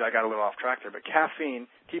 I got a little off track there, but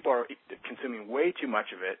caffeine, people are consuming way too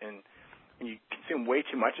much of it, and when you consume way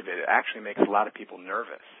too much of it, it actually makes a lot of people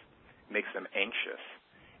nervous. It makes them anxious.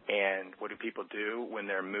 And what do people do when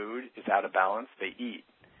their mood is out of balance? They eat.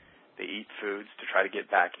 They eat foods to try to get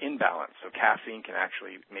back in balance. So caffeine can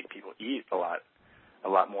actually make people eat a lot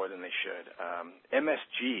more than they should.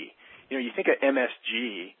 MSG. You think of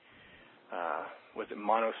MSG, was it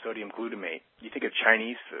monosodium glutamate? You think of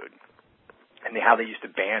Chinese food and how they used to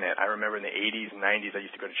ban it. I remember in the 80s and 90s, I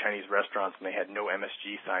used to go to Chinese restaurants and they had no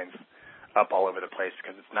MSG signs up all over the place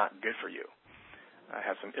because it's not good for you.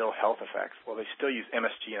 Has some ill health effects. Well, they still use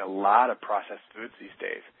MSG in a lot of processed foods these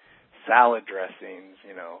days. Salad dressings,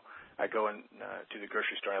 I go to the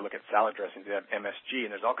grocery store and I look at salad dressings that have MSG,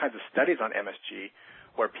 and there's all kinds of studies on MSG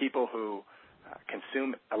where people who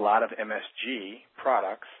consume a lot of MSG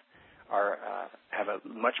products have a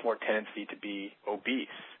much more tendency to be obese,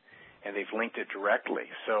 and they've linked it directly.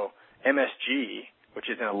 So MSG, which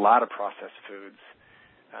is in a lot of processed foods,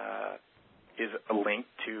 is a link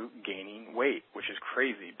to gaining weight, which is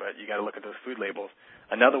crazy, but you got to look at those food labels.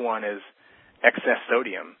 Another one is excess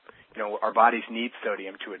sodium. Our bodies need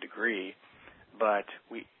sodium to a degree, but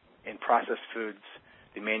in processed foods,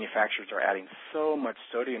 the manufacturers are adding so much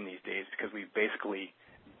sodium these days because we've basically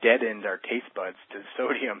deadened our taste buds to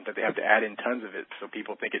sodium that they have to add in tons of it so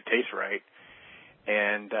people think it tastes right.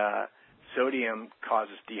 And sodium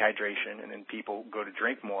causes dehydration, and then people go to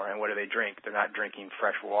drink more, and what do they drink? They're not drinking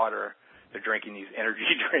fresh water. They're drinking these energy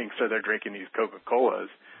drinks, or they're drinking these Coca-Colas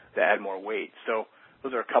that add more weight. So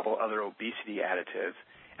those are a couple other obesity additives.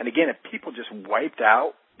 And again, if people just wiped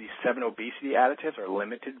out these 7 obesity additives or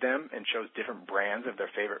limited them and chose different brands of their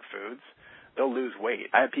favorite foods, they'll lose weight.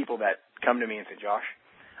 I have people that come to me and say, Josh,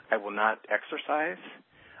 I will not exercise.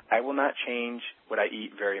 I will not change what I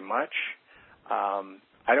eat very much.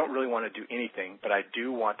 I don't really want to do anything, but I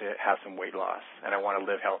do want to have some weight loss, and I want to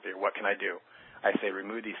live healthier. What can I do? I say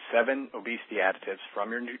remove these 7 obesity additives from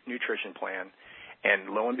your nutrition plan, and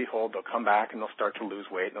lo and behold, they'll come back and they'll start to lose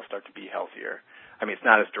weight and they'll start to be healthier. I mean, it's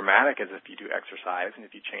not as dramatic as if you do exercise and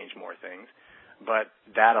if you change more things, but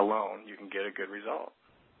that alone, you can get a good result.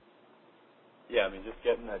 Yeah, I mean, just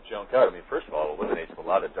getting that junk out. I mean, first of all, it eliminates a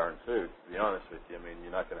lot of darn food, to be honest with you. I mean,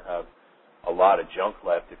 you're not going to have a lot of junk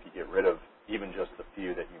left if you get rid of even just the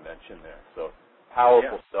few that you mentioned there. So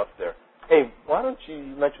powerful stuff there. Hey, why don't you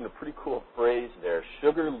mention a pretty cool phrase there,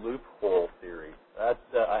 sugar loophole theory. I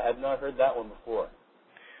had not heard that one before.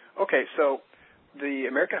 Okay, so the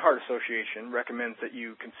American Heart Association recommends that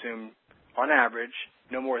you consume, on average,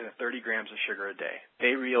 no more than 30 grams of sugar a day.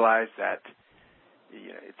 They realize that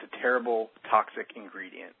it's a terrible, toxic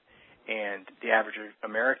ingredient, and the average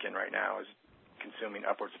American right now is consuming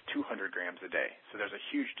upwards of 200 grams a day. So there's a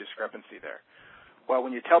huge discrepancy there. Well,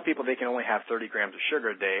 when you tell people they can only have 30 grams of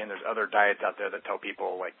sugar a day, and there's other diets out there that tell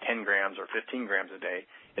people like 10 grams or 15 grams a day,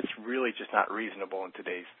 it's really just not reasonable in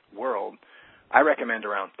today's world. I recommend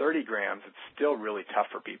around 30 grams. It's still really tough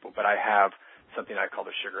for people, but I have something I call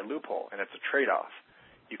the sugar loophole, and it's a trade-off.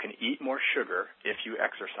 You can eat more sugar if you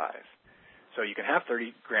exercise. So you can have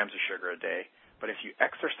 30 grams of sugar a day, but if you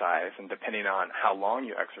exercise, and depending on how long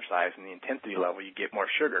you exercise and the intensity level, you get more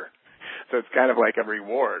sugar. So it's kind of like a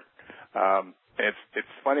reward.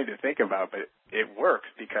 It's funny to think about, but it works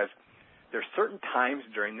because there's certain times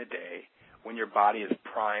during the day when your body is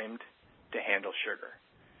primed to handle sugar.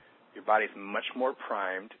 Your body is much more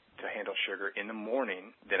primed to handle sugar in the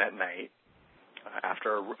morning than at night.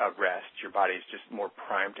 After a rest, your body is just more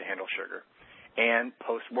primed to handle sugar. And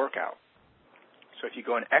post-workout. So if you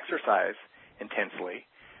go and exercise intensely,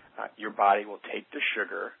 your body will take the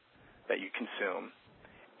sugar that you consume,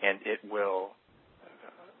 and it will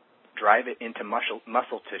drive it into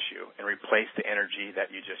muscle tissue and replace the energy that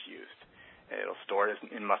you just used. And it'll store it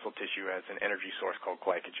in muscle tissue as an energy source called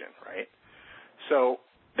glycogen, right? So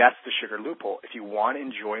that's the sugar loophole. If you want to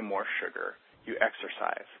enjoy more sugar, you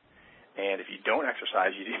exercise. And if you don't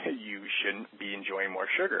exercise, you shouldn't be enjoying more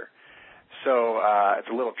sugar. So it's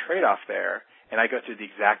a little trade-off there. And I go through the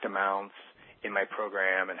exact amounts in my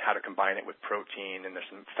program and how to combine it with protein. And there's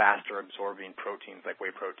some faster absorbing proteins like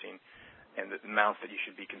whey protein, and the amounts that you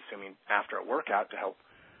should be consuming after a workout to help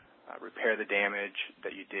repair the damage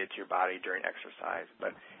that you did to your body during exercise.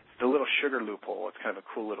 But it's the little sugar loophole. It's kind of a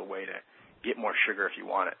cool little way to get more sugar if you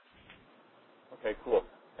want it. Okay, cool.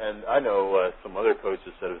 And I know some other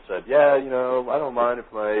coaches that have said, I don't mind if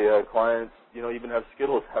my clients, even have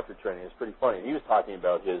Skittles after training. It's pretty funny. And he was talking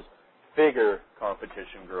about his figure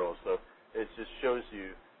competition girls. So it just shows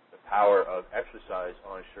you the power of exercise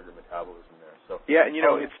on sugar metabolism there. So yeah, and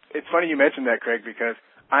it's funny you mentioned that, Craig, because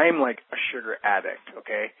I'm like a sugar addict.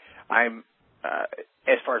 Okay, I'm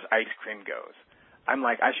as far as ice cream goes, I'm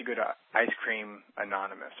like I should go to Ice Cream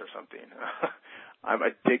Anonymous or something. I'm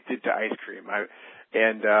addicted to ice cream,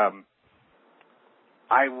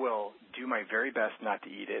 I will do my very best not to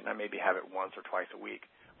eat it, and I maybe have it once or twice a week.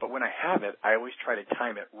 But when I have it, I always try to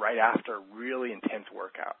time it right after a really intense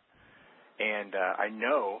workout. And I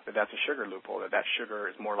know that that's a sugar loophole, that sugar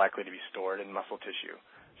is more likely to be stored in muscle tissue.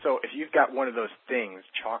 So if you've got one of those things,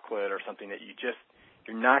 chocolate or something that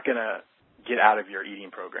you're not going to get out of your eating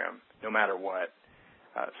program, no matter what,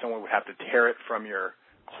 someone would have to tear it from your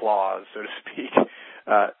clause, so to speak,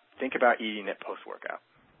 think about eating it post-workout.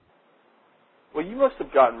 Well, you must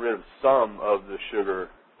have gotten rid of some of the sugar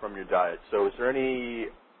from your diet. So is there any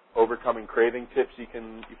overcoming craving tips you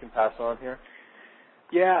can pass on here?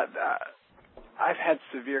 Yeah, I've had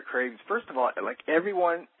severe cravings. First of all, like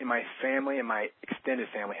everyone in my family and my extended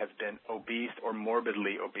family has been obese or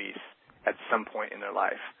morbidly obese at some point in their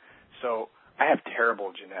life. So I have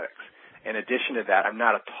terrible genetics. In addition to that, I'm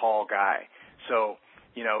not a tall guy. So,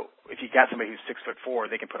 you know, if you got somebody who's 6'4",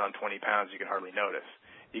 they can put on 20 pounds, you can hardly notice.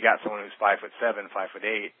 You got someone who's 5'7",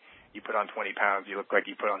 5'8", you put on 20 pounds, you look like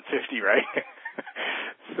you put on 50, right?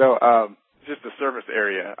 So, just the surface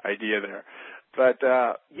area idea there. But,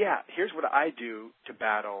 yeah, here's what I do to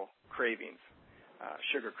battle cravings,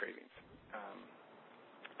 sugar cravings.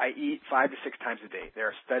 I eat 5 to 6 times a day. There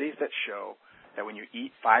are studies that show that when you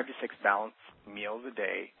eat 5 to 6 balanced meals a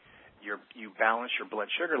day, you balance your blood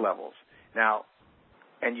sugar levels. Now,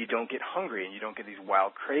 and you don't get hungry and you don't get these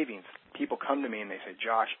wild cravings. People come to me and they say,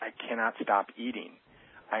 Josh, I cannot stop eating.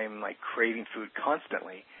 I am like craving food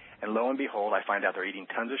constantly. And lo and behold, I find out they're eating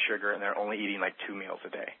tons of sugar and they're only eating like 2 meals a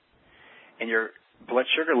day. And your blood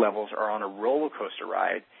sugar levels are on a roller coaster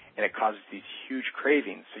ride and it causes these huge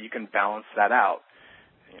cravings. So you can balance that out.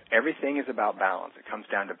 Everything is about balance. It comes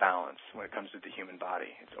down to balance when it comes to the human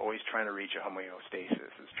body. It's always trying to reach a homeostasis.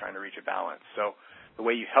 It's trying to reach a balance. So the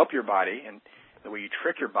way you help your body and the way you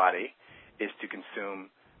trick your body is to consume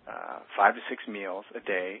 5 to 6 meals a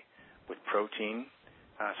day with protein,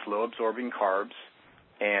 slow-absorbing carbs,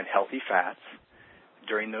 and healthy fats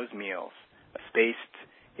during those meals, spaced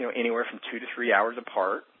anywhere from 2 to 3 hours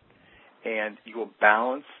apart, and you will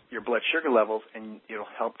balance your blood sugar levels, and it'll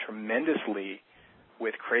help tremendously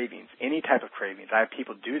with cravings, any type of cravings. I have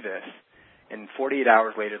people do this, and 48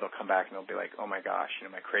 hours later they'll come back and they'll be like, oh my gosh,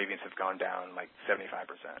 my cravings have gone down like 75%,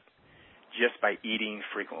 just by eating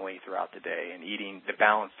frequently throughout the day and eating the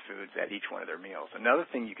balanced foods at each one of their meals. Another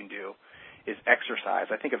thing you can do is exercise.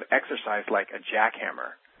 I think of exercise like a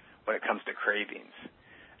jackhammer when it comes to cravings.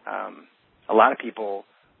 A lot of people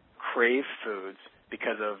crave foods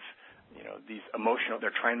because of these emotional, they're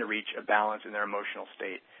trying to reach a balance in their emotional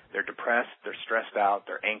state. They're depressed, they're stressed out,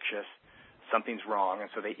 they're anxious, something's wrong, and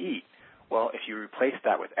so they eat. Well, if you replace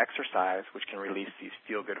that with exercise, which can release these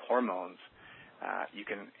feel-good hormones, you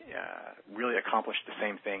can really accomplish the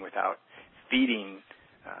same thing without feeding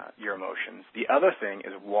your emotions. The other thing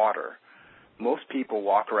is water. Most people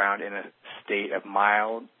walk around in a state of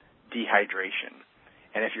mild dehydration,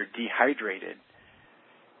 and if you're dehydrated,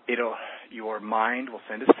 your mind will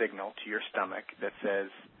send a signal to your stomach that says,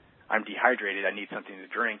 I'm dehydrated, I need something to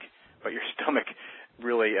drink, but your stomach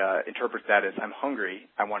really interprets that as, I'm hungry,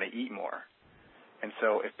 I want to eat more. And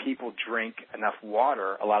so if people drink enough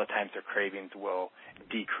water, a lot of times their cravings will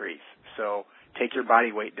decrease. So take your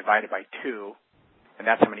body weight divided by 2, and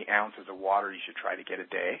that's how many ounces of water you should try to get a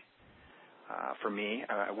day. For me,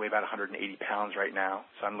 I weigh about 180 pounds right now,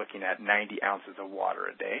 so I'm looking at 90 ounces of water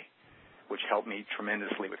a day, which helped me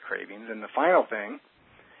tremendously with cravings. And the final thing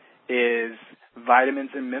is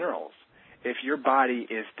vitamins and minerals. If your body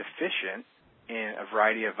is deficient in a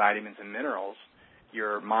variety of vitamins and minerals,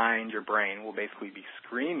 your mind, your brain will basically be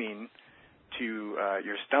screaming to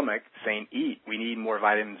your stomach saying, eat, we need more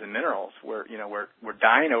vitamins and minerals. We're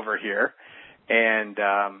dying over here. And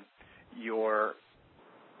you'll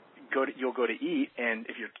go to eat, and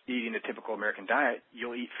if you're eating a typical American diet,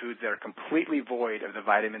 you'll eat foods that are completely void of the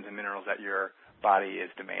vitamins and minerals that your body is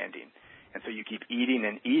demanding. And so you keep eating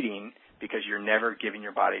and eating because you're never giving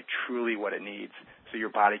your body truly what it needs. So your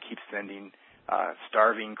body keeps sending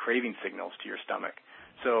starving, craving signals to your stomach.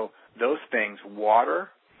 So those things, water,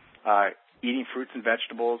 eating fruits and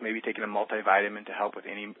vegetables, maybe taking a multivitamin to help with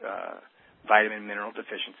any vitamin mineral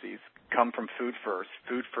deficiencies, come from food first.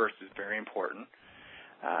 Food first is very important.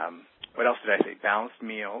 What else did I say? Balanced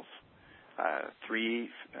meals, 2 to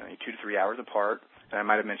 3 hours apart, and I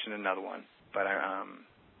might have mentioned another one, but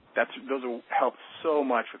those will help so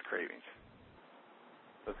much with cravings.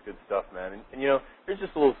 That's good stuff, man. And here's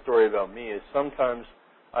just a little story about me. Is sometimes,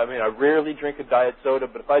 I rarely drink a diet soda,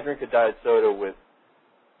 but if I drink a diet soda with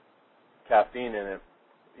caffeine in it,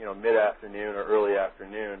 mid-afternoon or early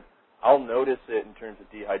afternoon, I'll notice it in terms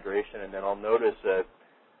of dehydration, and then I'll notice that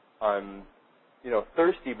I'm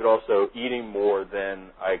thirsty, but also eating more than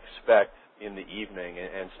I expect in the evening.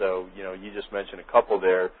 And so, you just mentioned a couple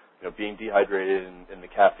there, being dehydrated and the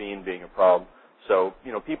caffeine being a problem. So,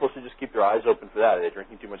 people should just keep their eyes open for that. Are they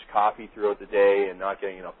drinking too much coffee throughout the day and not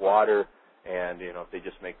getting enough water? And, if they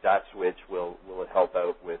just make that switch, will it help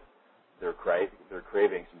out with their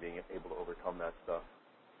cravings and being able to overcome that stuff?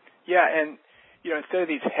 Yeah, and, instead of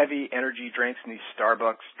these heavy energy drinks and these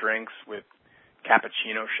Starbucks drinks with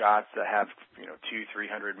cappuccino shots that have,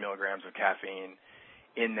 200-300 milligrams of caffeine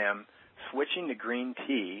in them, switching to green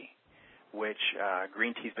tea, which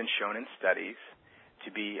green tea has been shown in studies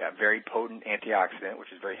to be a very potent antioxidant,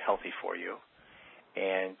 which is very healthy for you.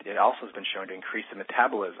 And it also has been shown to increase the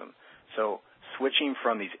metabolism. So switching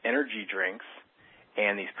from these energy drinks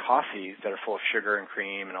and these coffees that are full of sugar and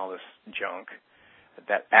cream and all this junk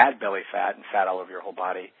that add belly fat and fat all over your whole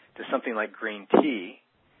body to something like green tea,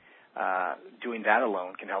 doing that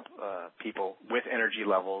alone can help people with energy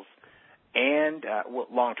levels and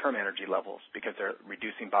long-term energy levels, because they're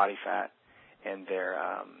reducing body fat, and they're,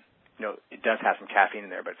 it does have some caffeine in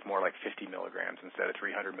there, but it's more like 50 milligrams instead of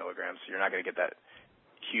 300 milligrams, so you're not going to get that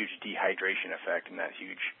huge dehydration effect and that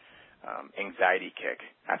huge anxiety kick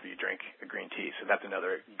after you drink a green tea. So that's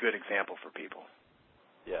another good example for people.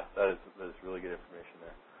 Yeah, that is really good information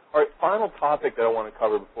there. All right, final topic that I want to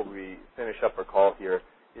cover before we finish up our call here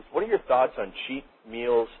is, what are your thoughts on cheat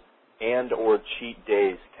meals and or cheat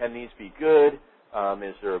days? Can these be good?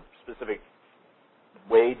 Is there a specific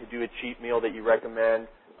way to do a cheat meal that you recommend?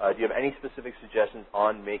 Do you have any specific suggestions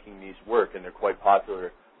on making these work? And they're quite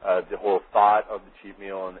popular, the whole thought of the cheat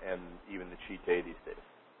meal and even the cheat day these days.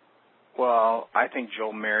 Well, I think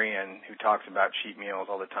Joel Marion, who talks about cheat meals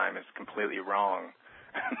all the time, is completely wrong.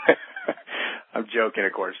 I'm joking,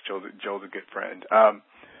 of course. Joel's a good friend.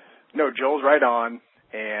 No, Joel's right on.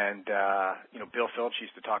 And, Bill Phillips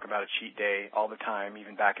used to talk about a cheat day all the time,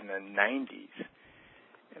 even back in the 90s.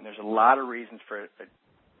 And there's a lot of reasons for a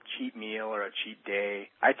cheat meal or a cheat day.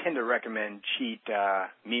 I tend to recommend cheat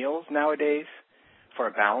meals nowadays for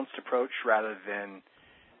a balanced approach rather than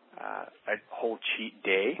a whole cheat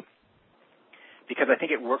day, because I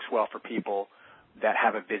think it works well for people that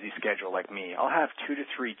have a busy schedule like me. I'll have 2 to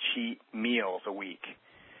 3 cheat meals a week.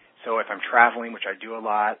 So if I'm traveling, which I do a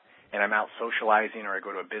lot, and I'm out socializing or I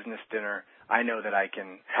go to a business dinner, I know that I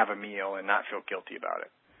can have a meal and not feel guilty about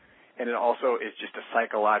it. And it also is just a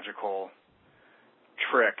psychological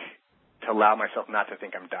trick to allow myself not to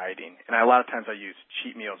think I'm dieting. And a lot of times I use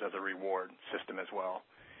cheat meals as a reward system as well.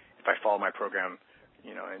 If I follow my program,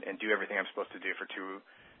 and do everything I'm supposed to do for two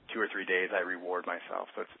or 3 days, I reward myself.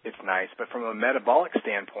 So it's nice. But from a metabolic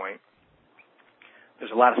standpoint,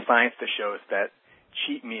 there's a lot of science that shows that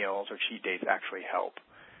cheat meals or cheat days actually help.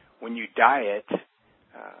 When you diet,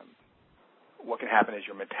 what can happen is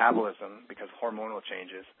your metabolism, because of hormonal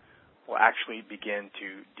changes, will actually begin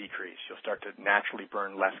to decrease. You'll start to naturally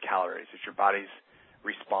burn less calories. It's your body's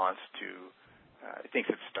response to, it thinks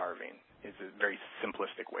it's starving. It's a very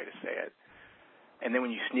simplistic way to say it. And then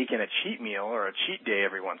when you sneak in a cheat meal or a cheat day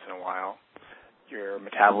every once in a while, your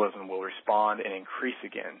metabolism will respond and increase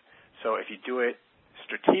again. So if you do it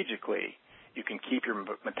strategically, you can keep your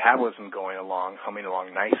metabolism going along, humming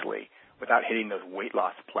along nicely without hitting those weight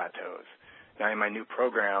loss plateaus. Now, in my new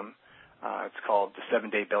program, it's called the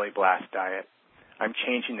 7-Day Belly Blast Diet. I'm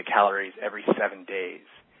changing the calories every 7 days,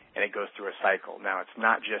 and it goes through a cycle. Now, it's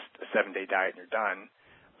not just a 7-day diet and you're done,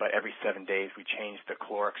 but every 7 days we change the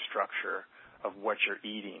caloric structure of what you're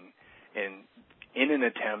eating in an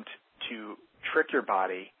attempt to trick your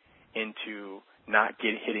body into not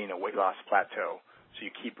hitting a weight loss plateau. So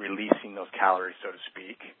you keep releasing those calories, so to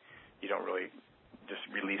speak. You don't really just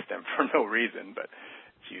release them for no reason, but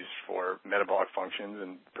it's used for metabolic functions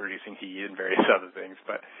and producing heat and various other things.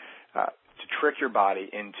 But to trick your body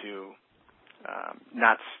into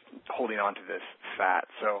not holding on to this fat.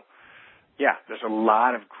 So, yeah, there's a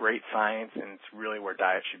lot of great science, and it's really where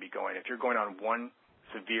diet should be going. If you're going on one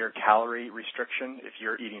severe calorie restriction, if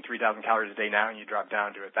you're eating 3,000 calories a day now and you drop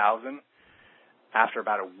down to 1,000, after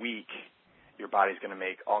about a week, your body's going to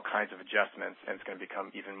make all kinds of adjustments, and it's going to become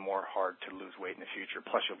even more hard to lose weight in the future.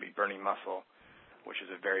 Plus, you'll be burning muscle, which is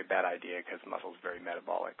a very bad idea because muscle is very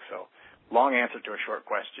metabolic. So, long answer to a short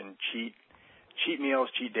question. Cheat meals,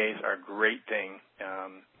 cheat days are a great thing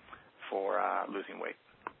for losing weight.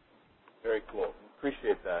 Very cool.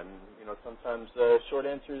 Appreciate that. And, sometimes short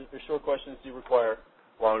answers or short questions do require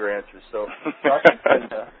longer answers. So,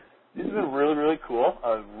 this has been really, really cool.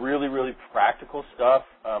 Really, really practical stuff.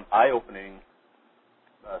 Eye-opening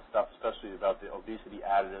stuff, especially about the obesity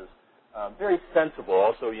additives. Very sensible.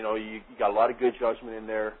 Also, you got a lot of good judgment in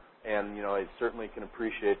there, and, I certainly can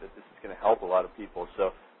appreciate that this is going to help a lot of people.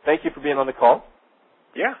 So thank you for being on the call.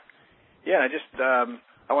 Yeah. Yeah,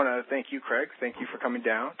 I want to thank you, Craig. Thank you for coming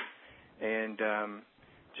down. And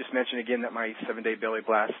just mention again that my 7-Day Belly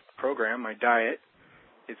Blast program, my diet,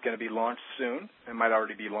 is going to be launched soon. It might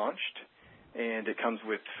already be launched. And it comes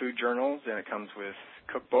with food journals, and it comes with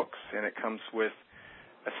cookbooks, and it comes with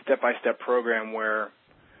a step-by-step program where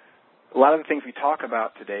a lot of the things we talk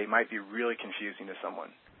about today might be really confusing to someone,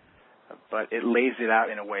 but it lays it out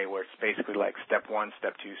in a way where it's basically like step 1,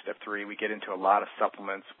 step 2, step 3. We get into a lot of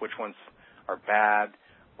supplements, which ones are bad,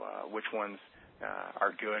 which ones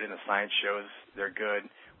are good, and the science shows they're good.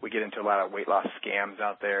 We get into a lot of weight loss scams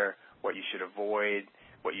out there, what you should avoid,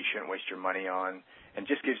 what you shouldn't waste your money on, and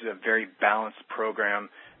just gives you a very balanced program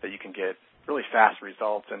that you can get really fast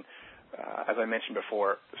results. And as I mentioned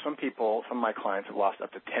before, some of my clients have lost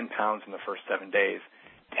up to 10 pounds in the first 7 days,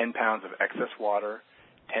 10 pounds of excess water,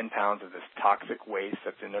 10 pounds of this toxic waste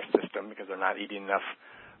that's in their system because they're not eating enough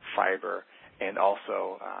fiber, and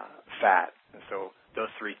also fat. And so those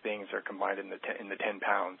three things are combined in the 10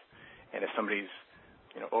 pounds. And if somebody's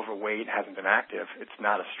overweight, hasn't been active, it's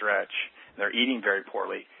not a stretch. They're eating very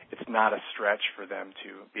poorly. It's not a stretch for them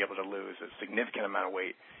to be able to lose a significant amount of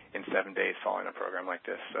weight in 7 days following a program like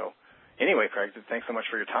this. So anyway, Craig, thanks so much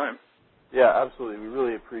for your time. Yeah, absolutely. We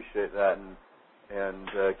really appreciate that, and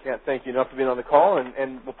can't thank you enough for being on the call,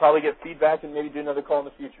 and we'll probably get feedback and maybe do another call in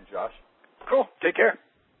the future, Josh. Cool. Take care.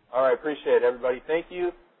 All right, appreciate it, everybody. Thank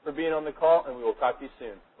you for being on the call, and we will talk to you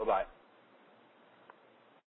soon. Bye-bye.